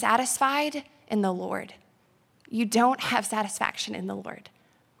dissatisfied in the Lord. You don't have satisfaction in the Lord.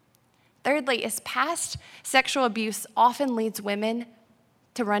 Thirdly, is past sexual abuse often leads women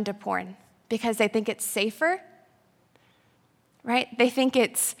to run to porn because they think it's safer, right? They think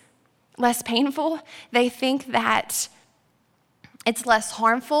it's less painful. They think that it's less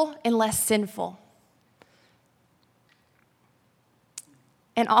harmful and less sinful.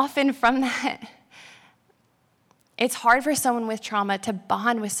 And often from that, it's hard for someone with trauma to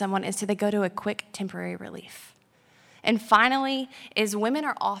bond with someone, and so they go to a quick temporary relief. And finally, is women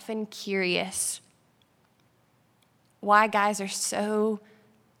are often curious why guys are so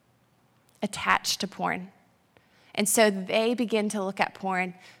attached to porn. And so they begin to look at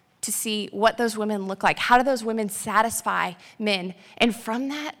porn to see what those women look like. How do those women satisfy men? And from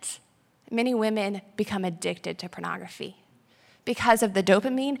that, many women become addicted to pornography because of the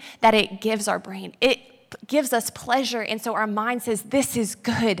dopamine that it gives our brain. It gives us pleasure, and so our mind says, this is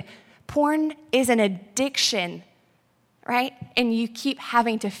good. Porn is an addiction, right? And you keep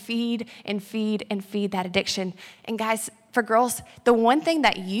having to feed and feed and feed that addiction. And guys, for girls, the one thing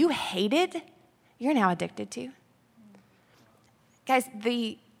that you hated, you're now addicted to. Guys,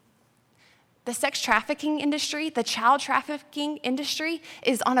 the sex trafficking industry, the child trafficking industry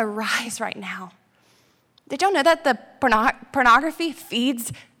is on a rise right now. Did y'all know that the pornography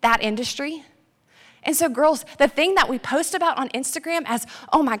feeds that industry? And so girls, the thing that we post about on Instagram as,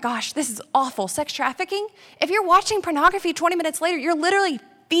 oh my gosh, this is awful, sex trafficking, if you're watching pornography 20 minutes later, you're literally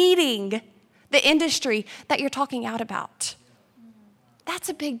feeding the industry that you're talking out about. That's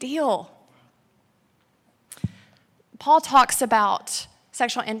a big deal. Paul talks about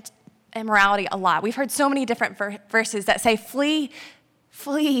sexual immorality a lot. We've heard so many different verses that say, flee,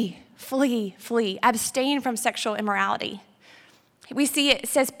 flee, flee, flee, abstain from sexual immorality. We see it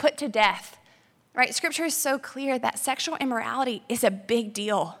says put to death, right? Scripture is so clear that sexual immorality is a big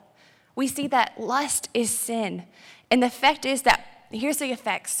deal. We see that lust is sin. And the effect is that, here's the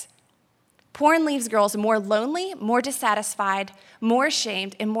effects. Porn leaves girls more lonely, more dissatisfied, more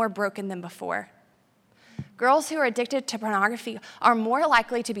ashamed, and more broken than before. Girls who are addicted to pornography are more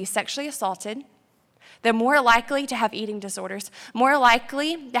likely to be sexually assaulted. They're more likely to have eating disorders, more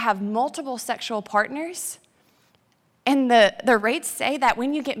likely to have multiple sexual partners. And the rates say that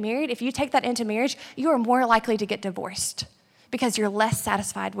when you get married, if you take that into marriage, you are more likely to get divorced because you're less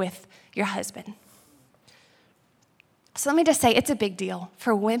satisfied with your husband. So let me just say, it's a big deal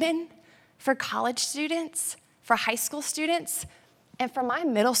for women, for college students, for high school students, and for my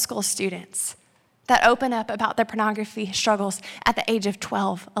middle school students that open up about their pornography struggles at the age of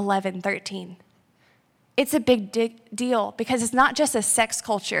 12, 11, 13. It's a big deal because it's not just a sex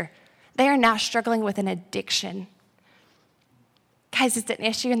culture. They are now struggling with an addiction. Guys, it's an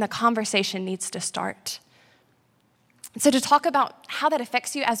issue and the conversation needs to start. So to talk about how that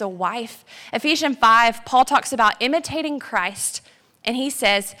affects you as a wife, Ephesians 5, Paul talks about imitating Christ, and he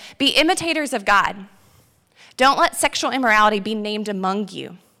says, be imitators of God. Don't let sexual immorality be named among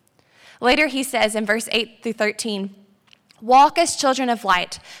you. Later he says in verse 8 through 13, walk as children of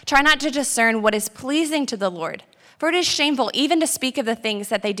light. Try not to discern what is pleasing to the Lord, for it is shameful even to speak of the things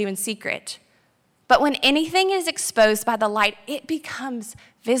that they do in secret. But when anything is exposed by the light, it becomes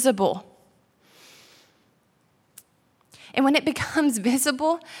visible. And when it becomes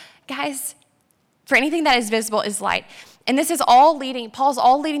visible, guys, for anything that is visible is light. And this is all Paul's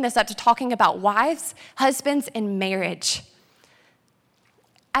all leading this up to talking about wives, husbands, and marriage.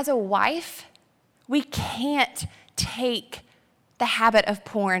 As a wife, we can't take the habit of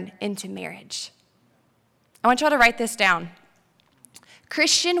porn into marriage. I want y'all to write this down.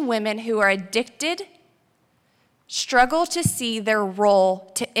 Christian women who are addicted struggle to see their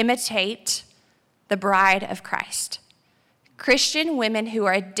role to imitate the bride of Christ. Christian women who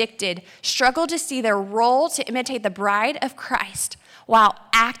are addicted struggle to see their role to imitate the bride of Christ while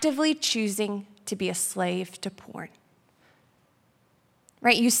actively choosing to be a slave to porn.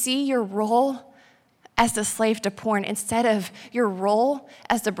 Right? You see your role as the slave to porn instead of your role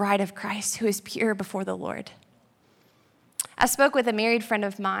as the bride of Christ who is pure before the Lord. I spoke with a married friend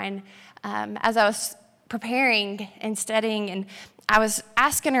of mine as I was preparing and studying, and I was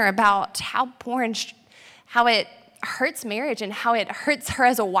asking her about how porn, how it hurts marriage and how it hurts her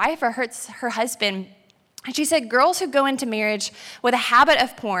as a wife or hurts her husband. And she said girls who go into marriage with a habit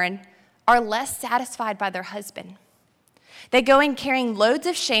of porn are less satisfied by their husband. They go in carrying loads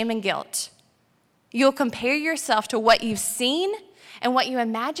of shame and guilt. You'll compare yourself to what you've seen and what you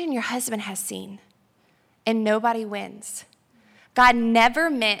imagine your husband has seen, and nobody wins. God never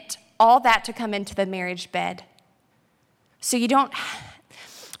meant all that to come into the marriage bed. So you don't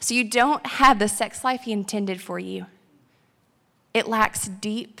have the sex life he intended for you. It lacks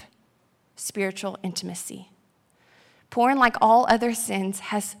deep spiritual intimacy. Porn, like all other sins,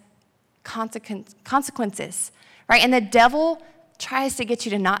 has consequences, right? And the devil tries to get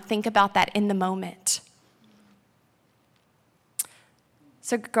you to not think about that in the moment.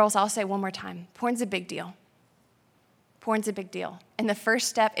 So girls, I'll say one more time, porn's a big deal. Porn's a big deal. And the first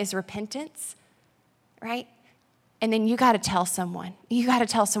step is repentance, right? And then you got to tell someone. You got to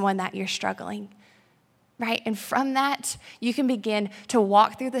tell someone that you're struggling, right? And from that, you can begin to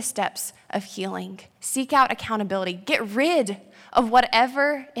walk through the steps of healing. Seek out accountability. Get rid of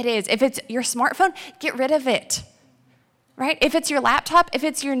whatever it is. If it's your smartphone, get rid of it, right? If it's your laptop, if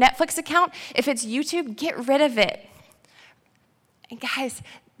it's your Netflix account, if it's YouTube, get rid of it. And guys,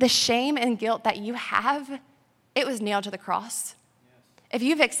 the shame and guilt that you have, it was nailed to the cross. If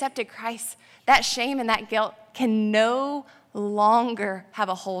you've accepted Christ, that shame and that guilt can no longer have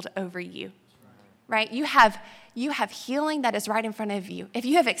a hold over you, right? You have healing that is right in front of you. If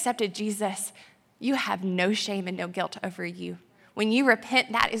you have accepted Jesus, you have no shame and no guilt over you. When you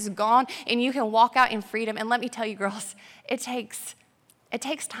repent, that is gone, and you can walk out in freedom. And let me tell you, girls, it takes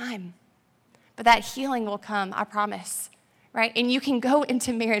time, but that healing will come, I promise, right? And you can go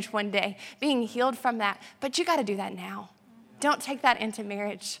into marriage one day being healed from that, but you got to do that now. Don't take that into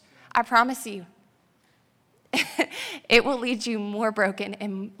marriage. I promise you, it will lead you more broken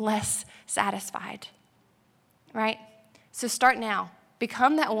and less satisfied, right? So start now.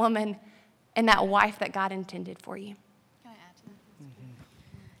 Become that woman and that wife that God intended for you. Can I add to that?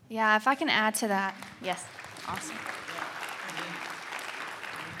 Yeah, if I can add to that. Yes, awesome.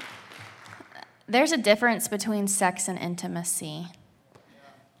 There's a difference between sex and intimacy.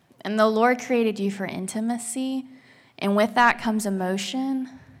 And the Lord created you for intimacy, and with that comes emotion.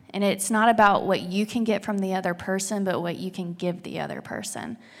 And it's not about what you can get from the other person, but what you can give the other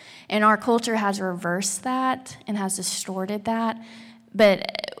person. And our culture has reversed that and has distorted that.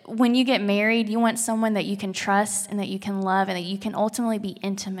 But when you get married, you want someone that you can trust and that you can love and that you can ultimately be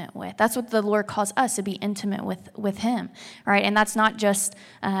intimate with. That's what the Lord calls us, to be intimate with him, right? And that's not just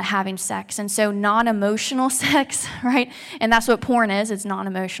having sex. And so non-emotional sex, right? And that's what porn is. It's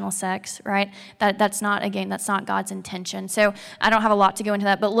non-emotional sex, right? That's not God's intention. So I don't have a lot to go into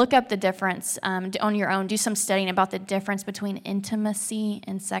that, but look up the difference on your own. Do some studying about the difference between intimacy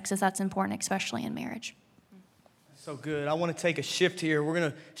and sex, as that's important, especially in marriage. So good. I want to take a shift here. We're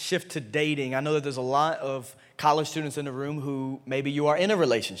going to shift to dating. I know that there's a lot of college students in the room who maybe you are in a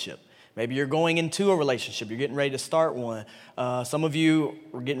relationship. Maybe you're going into a relationship. You're getting ready to start one. Some of you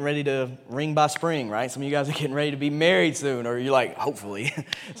are getting ready to ring by spring, right? Some of you guys are getting ready to be married soon, or you're like, hopefully.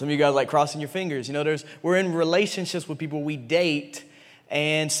 Some of you guys like crossing your fingers. You know, we're in relationships with people we date,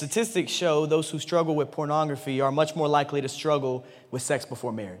 and statistics show those who struggle with pornography are much more likely to struggle with sex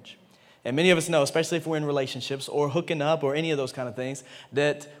before marriage. And many of us know, especially if we're in relationships or hooking up or any of those kind of things,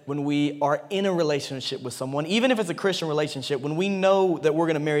 that when we are in a relationship with someone, even if it's a Christian relationship, when we know that we're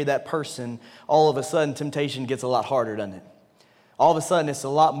going to marry that person, all of a sudden temptation gets a lot harder, doesn't it? All of a sudden it's a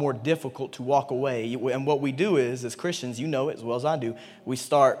lot more difficult to walk away. And what we do is, as Christians, you know it as well as I do, we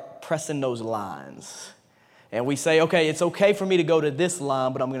start pressing those lines. And we say, okay, it's okay for me to go to this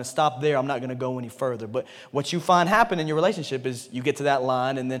line, but I'm going to stop there. I'm not going to go any further. But what you find happen in your relationship is you get to that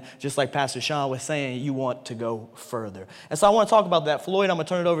line, and then just like Pastor Sean was saying, you want to go further. And so I want to talk about that. Floyd, I'm going to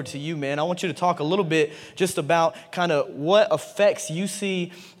turn it over to you, man. I want you to talk a little bit just about kind of what effects you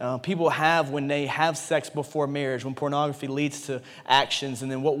see people have when they have sex before marriage, when pornography leads to actions,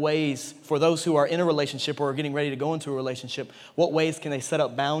 and then what ways, for those who are in a relationship or are getting ready to go into a relationship, what ways can they set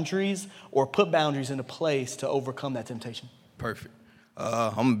up boundaries or put boundaries into place to overcome that temptation? Perfect.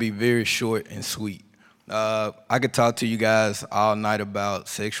 I'm going to be very short and sweet. I could talk to you guys all night about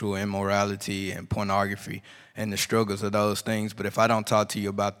sexual immorality and pornography and the struggles of those things, but if I don't talk to you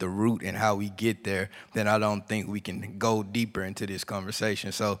about the root and how we get there, then I don't think we can go deeper into this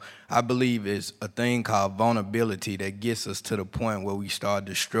conversation. So I believe it's a thing called vulnerability that gets us to the point where we start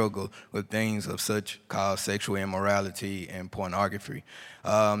to struggle with things of such called sexual immorality and pornography.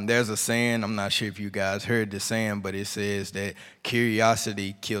 There's a saying, I'm not sure if you guys heard the saying, but it says that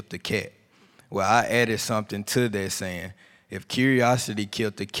curiosity killed the cat. Well, I added something to that saying. If curiosity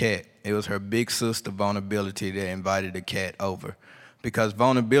killed the cat, it was her big sister vulnerability that invited the cat over. Because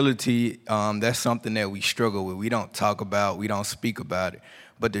vulnerability, that's something that we struggle with. We don't talk about, we don't speak about it.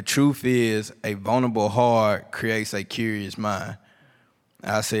 But the truth is, a vulnerable heart creates a curious mind.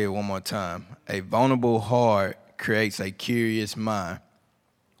 I'll say it one more time. A vulnerable heart creates a curious mind.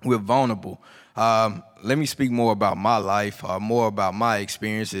 We're vulnerable. Let me speak more about my life, or more about my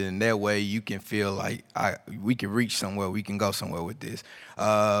experiences, and that way you can feel like we can reach somewhere, we can go somewhere with this.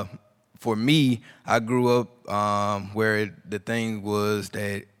 For me, I grew up where the thing was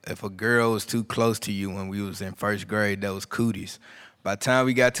that if a girl was too close to you when we was in first grade, that was cooties. By the time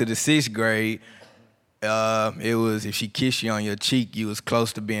we got to the sixth grade, it was if she kissed you on your cheek, you was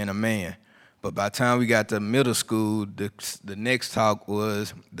close to being a man. But by the time we got to middle school, the next talk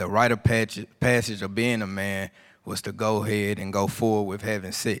was the rite of passage of being a man was to go ahead and go forward with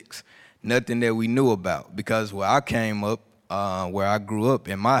having sex. Nothing that we knew about, because where I came up, where I grew up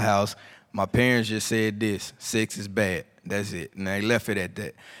in my house, my parents just said this: sex is bad. That's it. And they left it at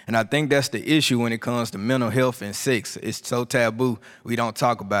that. And I think that's the issue when it comes to mental health and sex. It's so taboo. We don't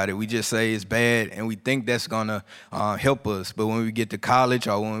talk about it. We just say it's bad, and we think that's going to help us. But when we get to college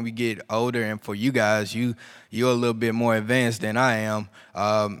or when we get older, and for you guys, you're a little bit more advanced than I am.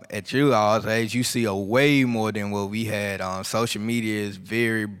 At your all's age, you see a way more than what we had. Social media is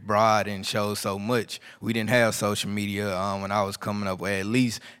very broad and shows so much. We didn't have social media when I was coming up. Well, at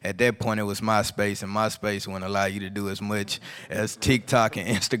least at that point, it was MySpace, and MySpace wouldn't allow you to do as much as TikTok and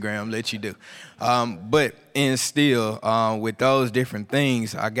Instagram let you do. But still, with those different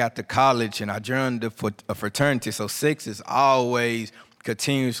things, I got to college and I joined a fraternity. So sex is always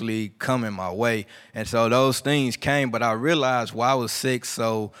continuously coming my way. And so those things came, but I realized, why was sex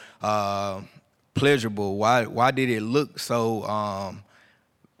so pleasurable? Why did it look so,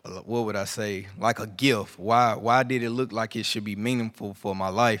 what would I say, like a gift? Why did it look like it should be meaningful for my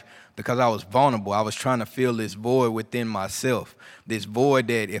life? Because I was vulnerable. I was trying to fill this void within myself. This void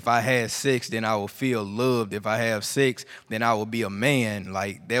that if I had sex, then I would feel loved. If I have sex, then I would be a man.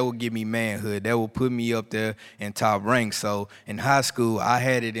 Like, that would give me manhood. That would put me up there in top rank. So in high school, I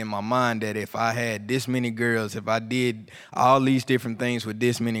had it in my mind that if I had this many girls, if I did all these different things with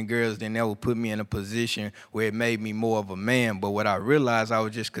this many girls, then that would put me in a position where it made me more of a man. But what I realized, I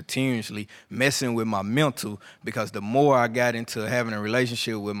was just continuously messing with my mental, because the more I got into having a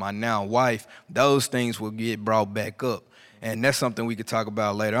relationship with my now wife, those things will get brought back up. And that's something we could talk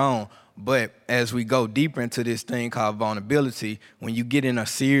about later on. But as we go deeper into this thing called vulnerability, when you get in a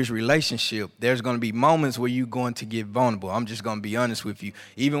serious relationship, there's going to be moments where you're going to get vulnerable. I'm just going to be honest with you.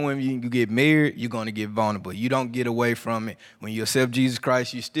 Even when you get married, you're going to get vulnerable. You don't get away from it. When you accept Jesus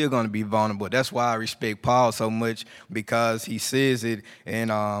Christ, you're still going to be vulnerable. That's why I respect Paul so much, because he says it in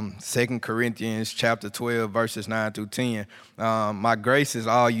 2 Corinthians chapter 12, verses 9 through 10. My grace is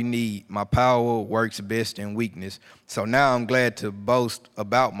all you need. My power works best in weakness. So now I'm glad to boast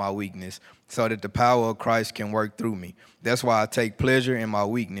about my weakness, so that the power of Christ can work through me. That's why I take pleasure in my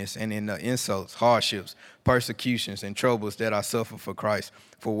weakness and in the insults, hardships, persecutions, and troubles that I suffer for Christ.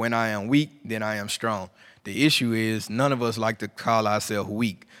 For when I am weak, then I am strong. The issue is, none of us like to call ourselves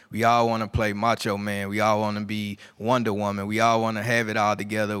weak. We all want to play macho man. We all want to be Wonder Woman. We all want to have it all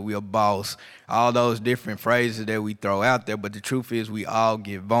together. We're a boss. All those different phrases that we throw out there. But the truth is, we all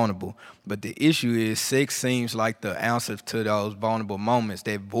get vulnerable. But the issue is, sex seems like the answer to those vulnerable moments,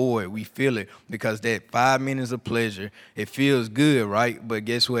 that void. We feel it because that 5 minutes of pleasure, it feels good, right? But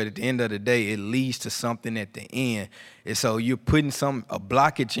guess what? At the end of the day, it leads to something at the end. And so you're putting a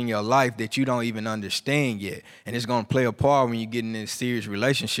blockage in your life that you don't even understand yet. And it's going to play a part when you get in this serious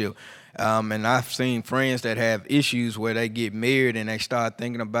relationship. And I've seen friends that have issues where they get married and they start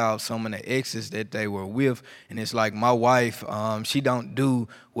thinking about some of the exes that they were with. And it's like, my wife, she don't do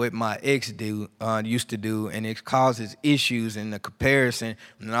what my ex used to do. And it causes issues in the comparison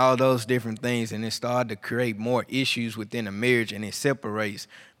and all those different things. And it started to create more issues within a marriage, and it separates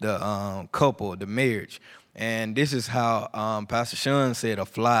the couple, the marriage. And this is how Pastor Sean said, a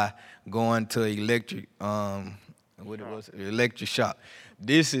fly going to electric shock.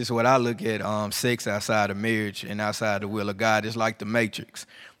 This is what I look at sex outside of marriage and outside the will of God. It's like the Matrix.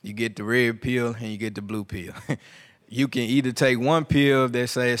 You get the red pill and you get the blue pill. You can either take one pill that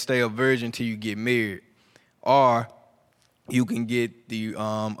says stay a virgin till you get married, or you can get the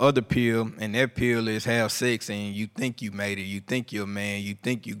other pill, and that pill is have sex, and you think you made it, you think you're a man, you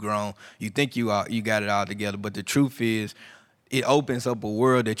think you grown, you think you got it all together. But the truth is, it opens up a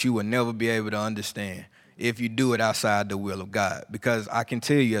world that you will never be able to understand if you do it outside the will of God. Because I can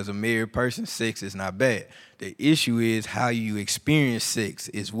tell you, as a married person, sex is not bad. The issue is how you experience sex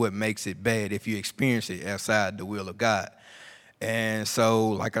is what makes it bad if you experience it outside the will of God. And so,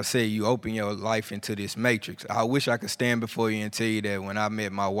 like I said, you open your life into this matrix. I wish I could stand before you and tell you that when I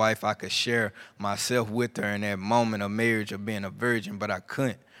met my wife, I could share myself with her in that moment of marriage of being a virgin, but I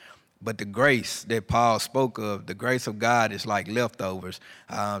couldn't. But the grace that Paul spoke of, the grace of God is like leftovers.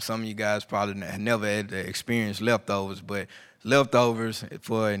 Some of you guys probably have never had experienced leftovers, but leftovers,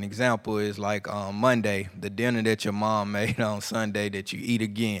 for an example, is like on Monday, the dinner that your mom made on Sunday that you eat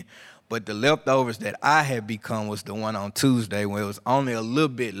again. But the leftovers that I had become was the one on Tuesday where it was only a little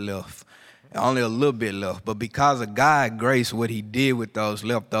bit left. But because of God's grace, what he did with those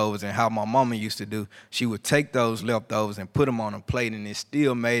leftovers and how my mama used to do, she would take those leftovers and put them on a plate, and it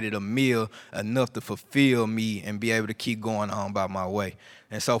still made it a meal enough to fulfill me and be able to keep going on by my way.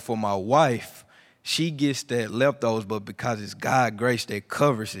 And so for my wife, she gets that leftovers, but because it's God's grace that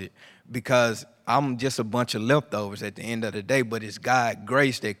covers it, because I'm just a bunch of leftovers at the end of the day, but it's God's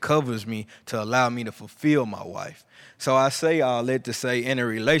grace that covers me to allow me to fulfill my wife. So I say all that to say, in a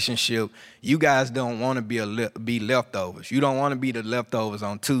relationship, you guys don't want to be leftovers. You don't want to be the leftovers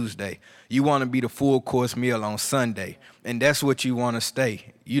on Tuesday. You want to be the full course meal on Sunday, and that's what you want to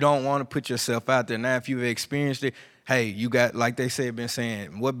stay. You don't want to put yourself out there. Now, if you've experienced it, hey, you got, like they say, been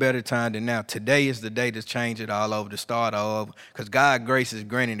saying, what better time than now? Today is the day to change it all over, to start all over, because God's grace is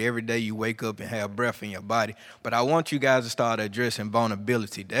granted every day you wake up and have breath in your body. But I want you guys to start addressing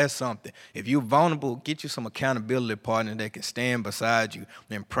vulnerability. That's something. If you're vulnerable, get you some accountability partners that can stand beside you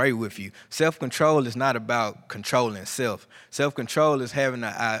and pray with you. Self-control is not about controlling self. Self-control is having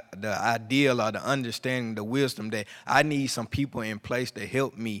the ideal or the understanding, the wisdom that I need some people in place to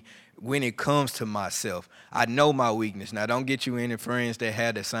help me when it comes to myself. I know my weakness. Now, don't get you any friends that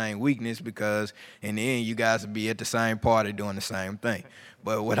have the same weakness, because in the end, you guys will be at the same party doing the same thing.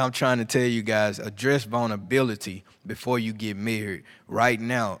 But what I'm trying to tell you guys, address vulnerability before you get married right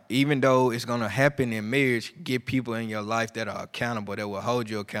now. Even though it's going to happen in marriage, get people in your life that are accountable, that will hold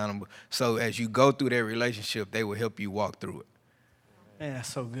you accountable. So as you go through that relationship, they will help you walk through it. Man,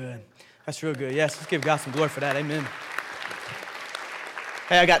 that's so good. That's real good. Yes, let's give God some glory for that. Amen.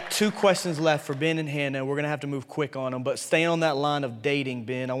 Hey, I got 2 questions left for Ben and Hannah. We're going to have to move quick on them, but staying on that line of dating,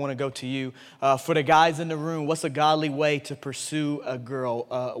 Ben, I want to go to you. For the guys in the room, what's a godly way to pursue a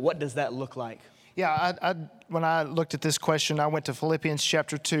girl? What does that look like? Yeah, when I looked at this question, I went to Philippians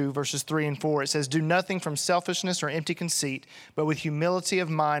chapter 2, verses 3 and 4. It says, "Do nothing from selfishness or empty conceit, but with humility of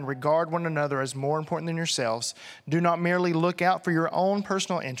mind regard one another as more important than yourselves. Do not merely look out for your own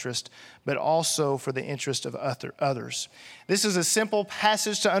personal interest, but also for the interest of others." This is a simple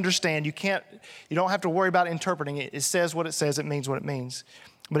passage to understand. You don't have to worry about interpreting it. It says what it says. It means what it means.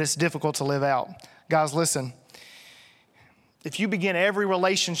 But it's difficult to live out. Guys, listen. If you begin every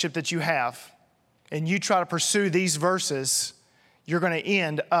relationship that you have, and you try to pursue these verses, you're going to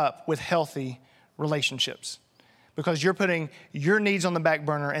end up with healthy relationships, because you're putting your needs on the back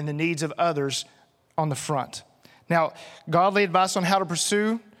burner and the needs of others on the front. Now, godly advice on how to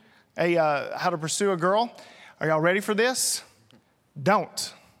pursue a girl. Are y'all ready for this?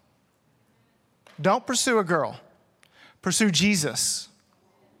 Don't pursue a girl. Pursue Jesus.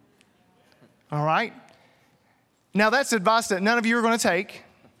 All right? Now, that's advice that none of you are going to take.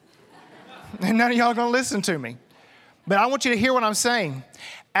 And none of y'all are going to listen to me. But I want you to hear what I'm saying.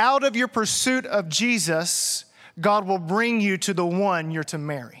 Out of your pursuit of Jesus, God will bring you to the one you're to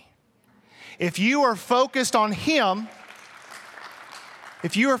marry. If you are focused on Him,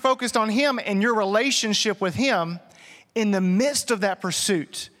 and your relationship with Him, in the midst of that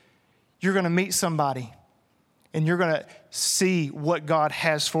pursuit, you're going to meet somebody and you're going to see what God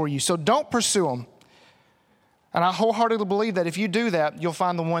has for you. So don't pursue them. And I wholeheartedly believe that if you do that, you'll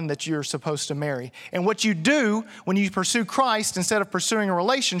find the one that you're supposed to marry. And what you do when you pursue Christ, instead of pursuing a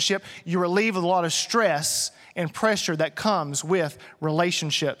relationship, you relieve a lot of stress and pressure that comes with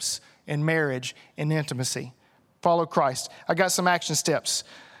relationships and marriage and intimacy. Follow Christ. I got some action steps.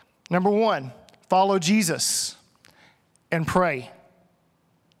 Number 1, follow Jesus and pray.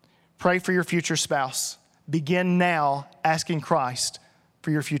 Pray for your future spouse. Begin now asking Christ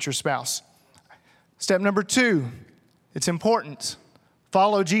for your future spouse. Step number 2, it's important.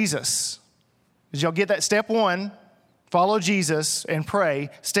 Follow Jesus. Did y'all get that? Step 1, follow Jesus and pray.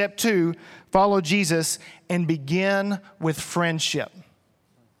 Step 2, follow Jesus and begin with friendship.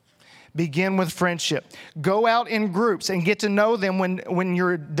 Begin with friendship. Go out in groups and get to know them when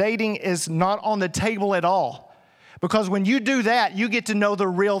your dating is not on the table at all. Because when you do that, you get to know the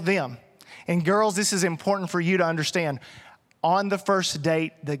real them. And girls, this is important for you to understand. On the first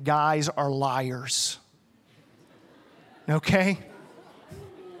date, the guys are liars. Okay?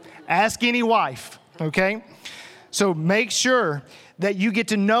 Ask any wife, okay? So make sure that you get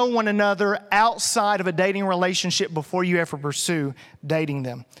to know one another outside of a dating relationship before you ever pursue dating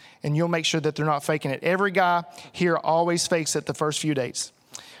them. And you'll make sure that they're not faking it. Every guy here always fakes it the first few dates.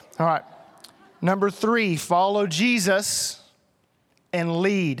 All right. Number 3, follow Jesus and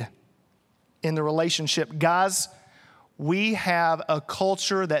lead in the relationship. Guys, we have a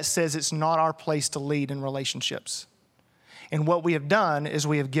culture that says it's not our place to lead in relationships. And what we have done is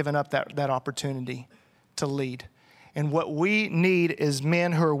we have given up that opportunity to lead. And what we need is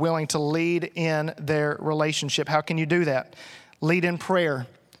men who are willing to lead in their relationship. How can you do that? Lead in prayer.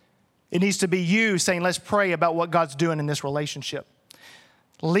 It needs to be you saying, let's pray about what God's doing in this relationship.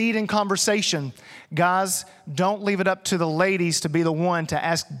 Lead in conversation. Guys, don't leave it up to the ladies to be the one to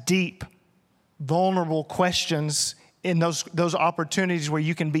ask deep, vulnerable questions in those opportunities where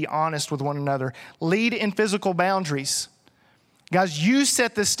you can be honest with one another. Lead in physical boundaries. Guys, you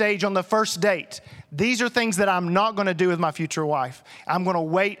set the stage on the first date. These are things that I'm not going to do with my future wife. I'm going to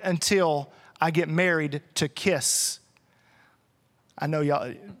wait until I get married to kiss. I know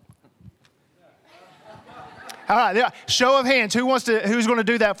y'all. All right, yeah. Show of hands. Who's going to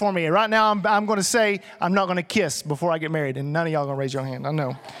do that for me? Right now, I'm going to say I'm not going to kiss before I get married, and none of y'all going to raise your hand. I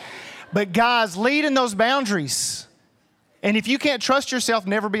know. But guys, lead in those boundaries. And if you can't trust yourself,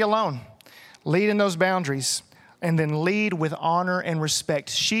 never be alone. Lead in those boundaries. And then lead with honor and respect.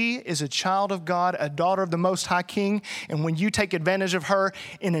 She is a child of God, a daughter of the Most High King. And when you take advantage of her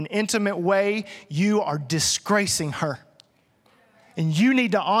in an intimate way, you are disgracing her. And you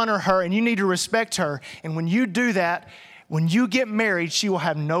need to honor her and you need to respect her. And when you do that, when you get married, she will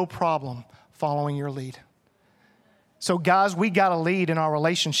have no problem following your lead. So guys, we got to lead in our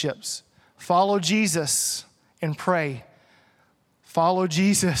relationships. Follow Jesus and pray. Follow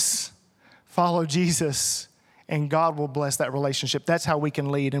Jesus. Follow Jesus. And God will bless that relationship. That's how we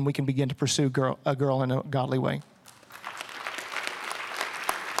can lead and we can begin to pursue a girl in a godly way.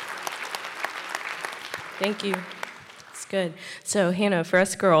 Thank you. It's good. So, Hannah, for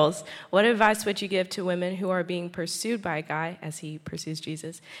us girls, what advice would you give to women who are being pursued by a guy as he pursues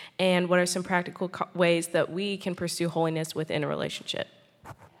Jesus? And what are some practical ways that we can pursue holiness within a relationship?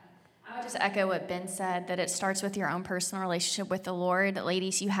 I would just echo what Ben said, that it starts with your own personal relationship with the Lord.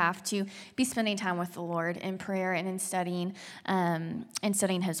 Ladies, you have to be spending time with the Lord in prayer and in studying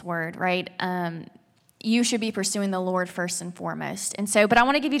His Word, right? You should be pursuing the Lord first and foremost. And so, but I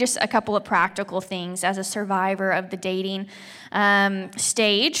want to give you just a couple of practical things as a survivor of the dating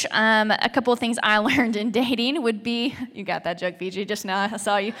stage. A couple of things I learned in dating would be, you got that joke, BG, just now, I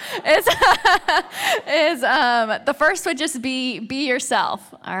saw you, the first would just be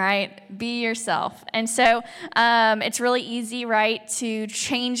yourself, all right? Be yourself. And so it's really easy, right, to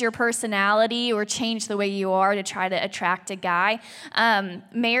change your personality or change the way you are to try to attract a guy.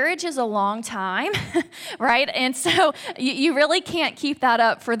 Marriage is a long time. Right? And so you really can't keep that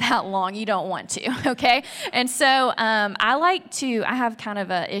up for that long. You don't want to, okay? And so I have kind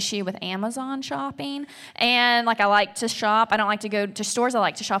of an issue with Amazon shopping. And I like to shop. I don't like to go to stores. I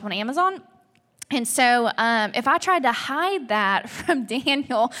like to shop on Amazon. And so if I tried to hide that from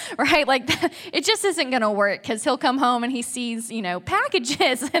Daniel, right, it just isn't going to work because he'll come home and he sees,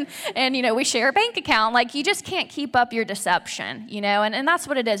 packages and we share a bank account. You just can't keep up your deception, and that's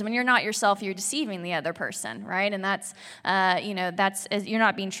what it is. When you're not yourself, you're deceiving the other person, right? And that's, you're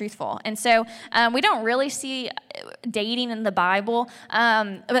not being truthful. And so we don't really see dating in the Bible.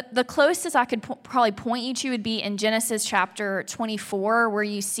 But the closest I could probably point you to would be in Genesis chapter 24, where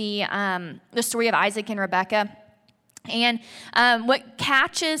you see the story of Isaac and Rebekah. And what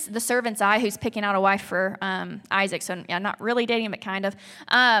catches the servant's eye who's picking out a wife for Isaac, so yeah, not really dating, but kind of,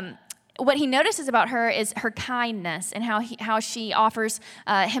 what he notices about her is her kindness and how she offers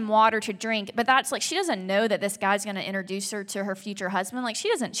him water to drink. But that's she doesn't know that this guy's going to introduce her to her future husband. She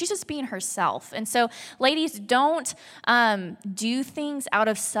doesn't. She's just being herself. And so, ladies, don't do things out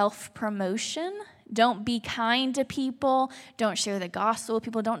of self-promotion. Don't be kind to people. Don't share the gospel with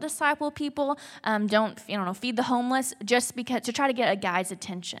people. Don't disciple people. Don't feed the homeless just because to try to get a guy's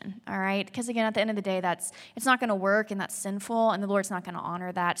attention. All right, because again, at the end of the day, it's not going to work, and that's sinful, and the Lord's not going to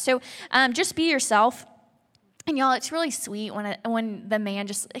honor that. So just be yourself. And y'all, it's really sweet when the man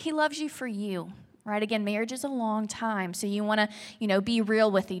he loves you for you. Right? Again, marriage is a long time, so you want to be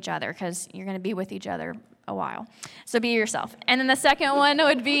real with each other because you're going to be with each other a while. So be yourself. And then the second one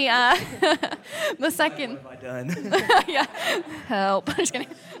would be the second. What have I done? Yeah. Help. I'm just kidding.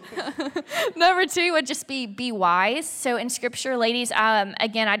 Number 2 would just be wise. So in Scripture, ladies,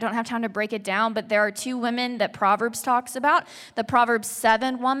 again, I don't have time to break it down, but there are 2 women that Proverbs talks about, the Proverbs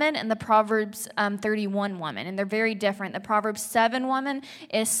 7 woman and the Proverbs 31 woman, and they're very different. The Proverbs 7 woman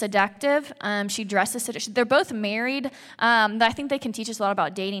is seductive. She dresses seductive. They're both married. I think they can teach us a lot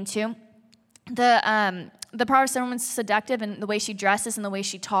about dating too. The Proverbs 7 woman's seductive in the way she dresses and the way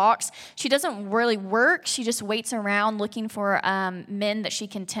she talks. She doesn't really work. She just waits around looking for men that she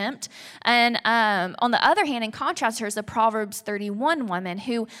can tempt. And on the other hand, in contrast to her, is the Proverbs 31 woman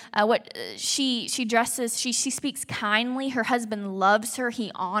who she dresses, she speaks kindly. Her husband loves her.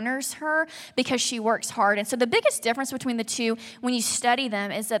 He honors her because she works hard. And so the biggest difference between the two when you study them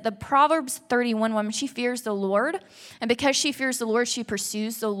is that the Proverbs 31 woman, she fears the Lord. And because she fears the Lord, she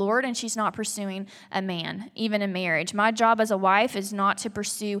pursues the Lord, and she's not pursuing a man. Even in marriage. My job as a wife is not to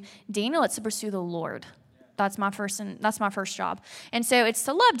pursue Daniel, it's to pursue the Lord. That's my first job. And so it's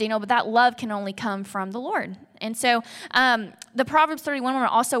to love Daniel, but that love can only come from the Lord. And so the Proverbs 31 woman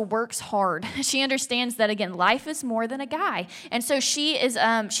also works hard. She understands that, again, life is more than a guy. And so she's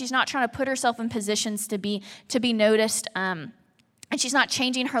not trying to put herself in positions to be noticed. And she's not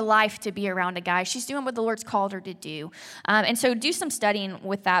changing her life to be around a guy. She's doing what the Lord's called her to do. And so do some studying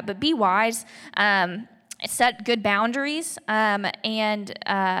with that, but be wise. Set good boundaries and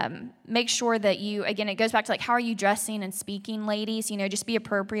make sure that you, again, it goes back to like, how are you dressing and speaking, ladies? Just be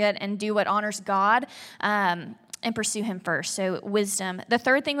appropriate and do what honors God and pursue him first. So wisdom. The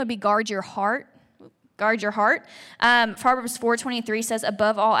third thing would be guard your heart. Guard your heart. Proverbs 4:23 says,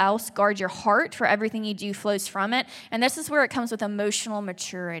 above all else, guard your heart, for everything you do flows from it. And this is where it comes with emotional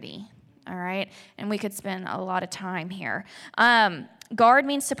maturity. All right? And we could spend a lot of time here. Guard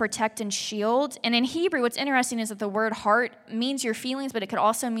means to protect and shield. And in Hebrew, what's interesting is that the word heart means your feelings, but it could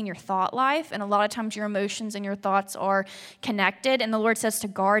also mean your thought life. And a lot of times your emotions and your thoughts are connected. And the Lord says to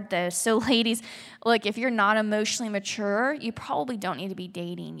guard those. So ladies, look, if you're not emotionally mature, you probably don't need to be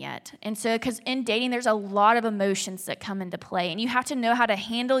dating yet. And so, because in dating, there's a lot of emotions that come into play. And you have to know how to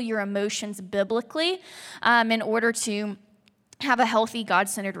handle your emotions biblically in order to have a healthy,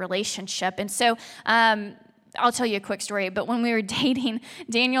 God-centered relationship. And so, I'll tell you a quick story, but when we were dating,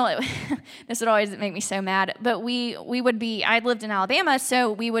 Daniel, this would always make me so mad, but I lived in Alabama,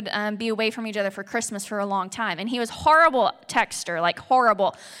 so we would be away from each other for Christmas for a long time, and he was horrible texter, like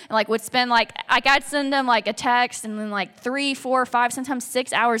horrible, and like would spend I'd send him like a text, and then like 3, 4, 5, sometimes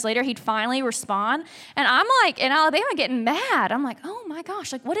 6 hours later, he'd finally respond, and I'm like, in Alabama, getting mad. I'm like, oh my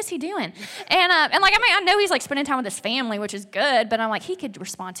gosh, like what is he doing? And like, I know he's like spending time with his family, which is good, but I'm like, he could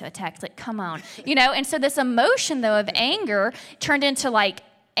respond to a text, like come on, and so this emotion, though, of anger turned into like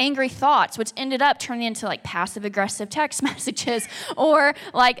angry thoughts, which ended up turning into like passive aggressive text messages. Or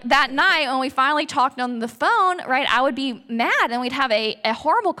like that night when we finally talked on the phone, right, I would be mad and we'd have a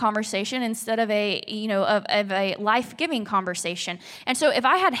horrible conversation instead of a a life-giving conversation. And so if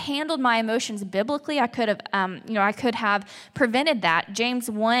I had handled my emotions biblically, I could have prevented that. James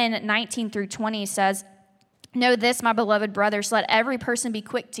 1:19-20 says, know this, my beloved brothers, let every person be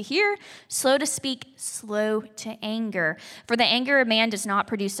quick to hear, slow to speak, slow to anger. For the anger of man does not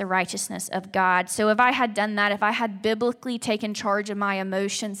produce the righteousness of God. So if I had done that, if I had biblically taken charge of my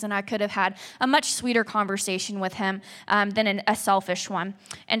emotions, then I could have had a much sweeter conversation with him than a selfish one.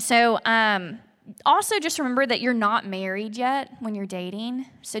 And so also just remember that you're not married yet when you're dating.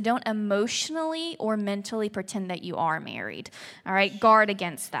 So don't emotionally or mentally pretend that you are married. All right, guard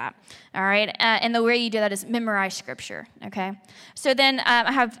against that. All right, and the way you do that is memorize scripture. Okay, so then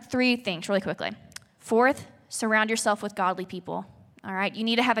I have 3 things really quickly. Fourth, surround yourself with godly people. All right, you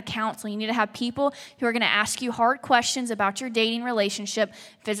need to have a counsel. You need to have people who are going to ask you hard questions about your dating relationship,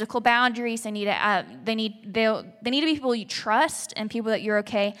 physical boundaries. They need to be people you trust and people that you're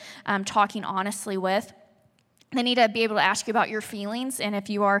okay talking honestly with. They need to be able to ask you about your feelings and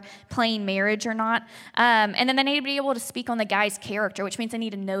if you are playing marriage or not. And then they need to be able to speak on the guy's character, which means they need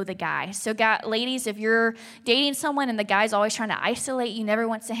to know the guy. So ladies, if you're dating someone and the guy's always trying to isolate you, never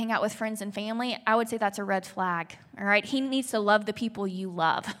wants to hang out with friends and family, I would say that's a red flag. All right, he needs to love the people you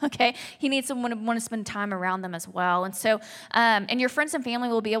love, okay? He needs someone to want to spend time around them as well. And so, and your friends and family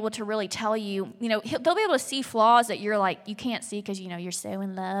will be able to really tell you, they'll be able to see flaws that you're like, you can't see because, you're so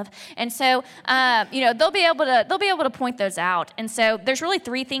in love. And so, they'll be able to point those out. And so there's really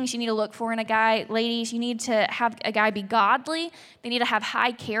 3 things you need to look for in a guy. Ladies, you need to have a guy be godly, they need to have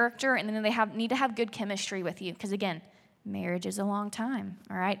high character, and then they need to have good chemistry with you. Because again, Marriage is a long time,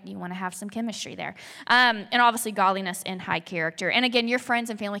 all right? You want to have some chemistry there. And obviously godliness and high character. And again, your friends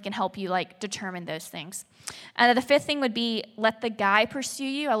and family can help you determine those things. The fifth thing would be let the guy pursue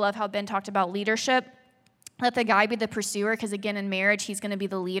you. I love how Ben talked about leadership. Let the guy be the pursuer, because again, in marriage, he's going to be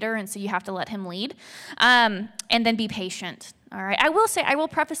the leader, and so you have to let him lead. And then be patient, all right? I will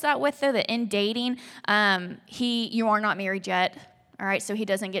preface that with, though, that in dating, you are not married yet. All right, so he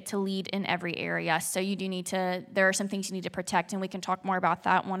doesn't get to lead in every area. So you do need to, there are some things you need to protect, and we can talk more about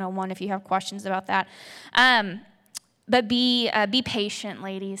that one-on-one if you have questions about that. But be patient,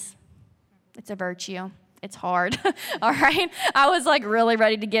 ladies. It's a virtue. It's hard, all right? I was really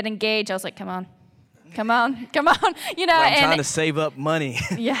ready to get engaged. I was like, come on. You know, I'm trying to save up money.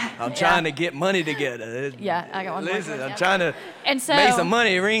 Yeah. I'm trying to get money together. Yeah, I got one more. Listen, I'm trying to make some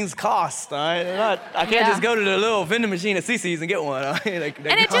money. Rings cost, all right? I can't just go to the little vending machine at CC's and get one. All right?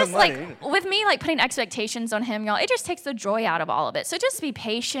 And it just, with me, putting expectations on him, y'all, it just takes the joy out of all of it. So just be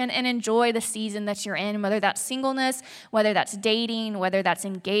patient and enjoy the season that you're in, whether that's singleness, whether that's dating, whether that's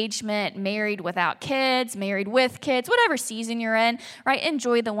engagement, married without kids, married with kids, whatever season you're in, right?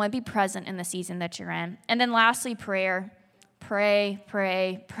 Enjoy the one. Be present in the season that you're in. And then lastly, prayer. Pray.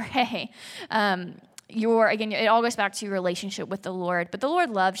 Again, it all goes back to your relationship with the Lord. But the Lord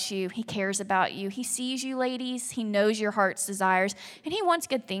loves you. He cares about you. He sees you, ladies. He knows your heart's desires, and he wants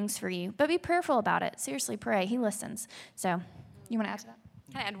good things for you. But be prayerful about it. Seriously, pray. He listens. So you want to add to that?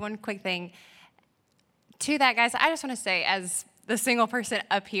 Can I add one quick thing to that, guys? I just want to say, as the single person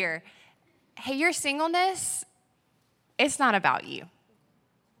up here, hey, your singleness, it's not about you.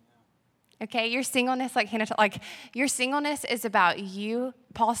 Okay, your singleness, your singleness is about you,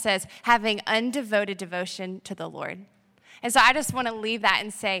 Paul says, having undevoted devotion to the Lord. And so I just want to leave that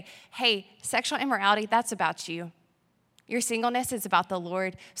and say, hey, sexual immorality, that's about you. Your singleness is about the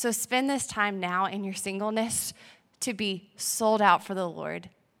Lord. So spend this time now in your singleness to be sold out for the Lord,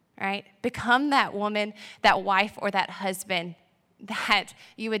 right? Become that woman, that wife, or that husband that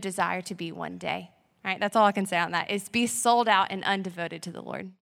you would desire to be one day, right? That's all I can say on that, is be sold out and undevoted to the Lord.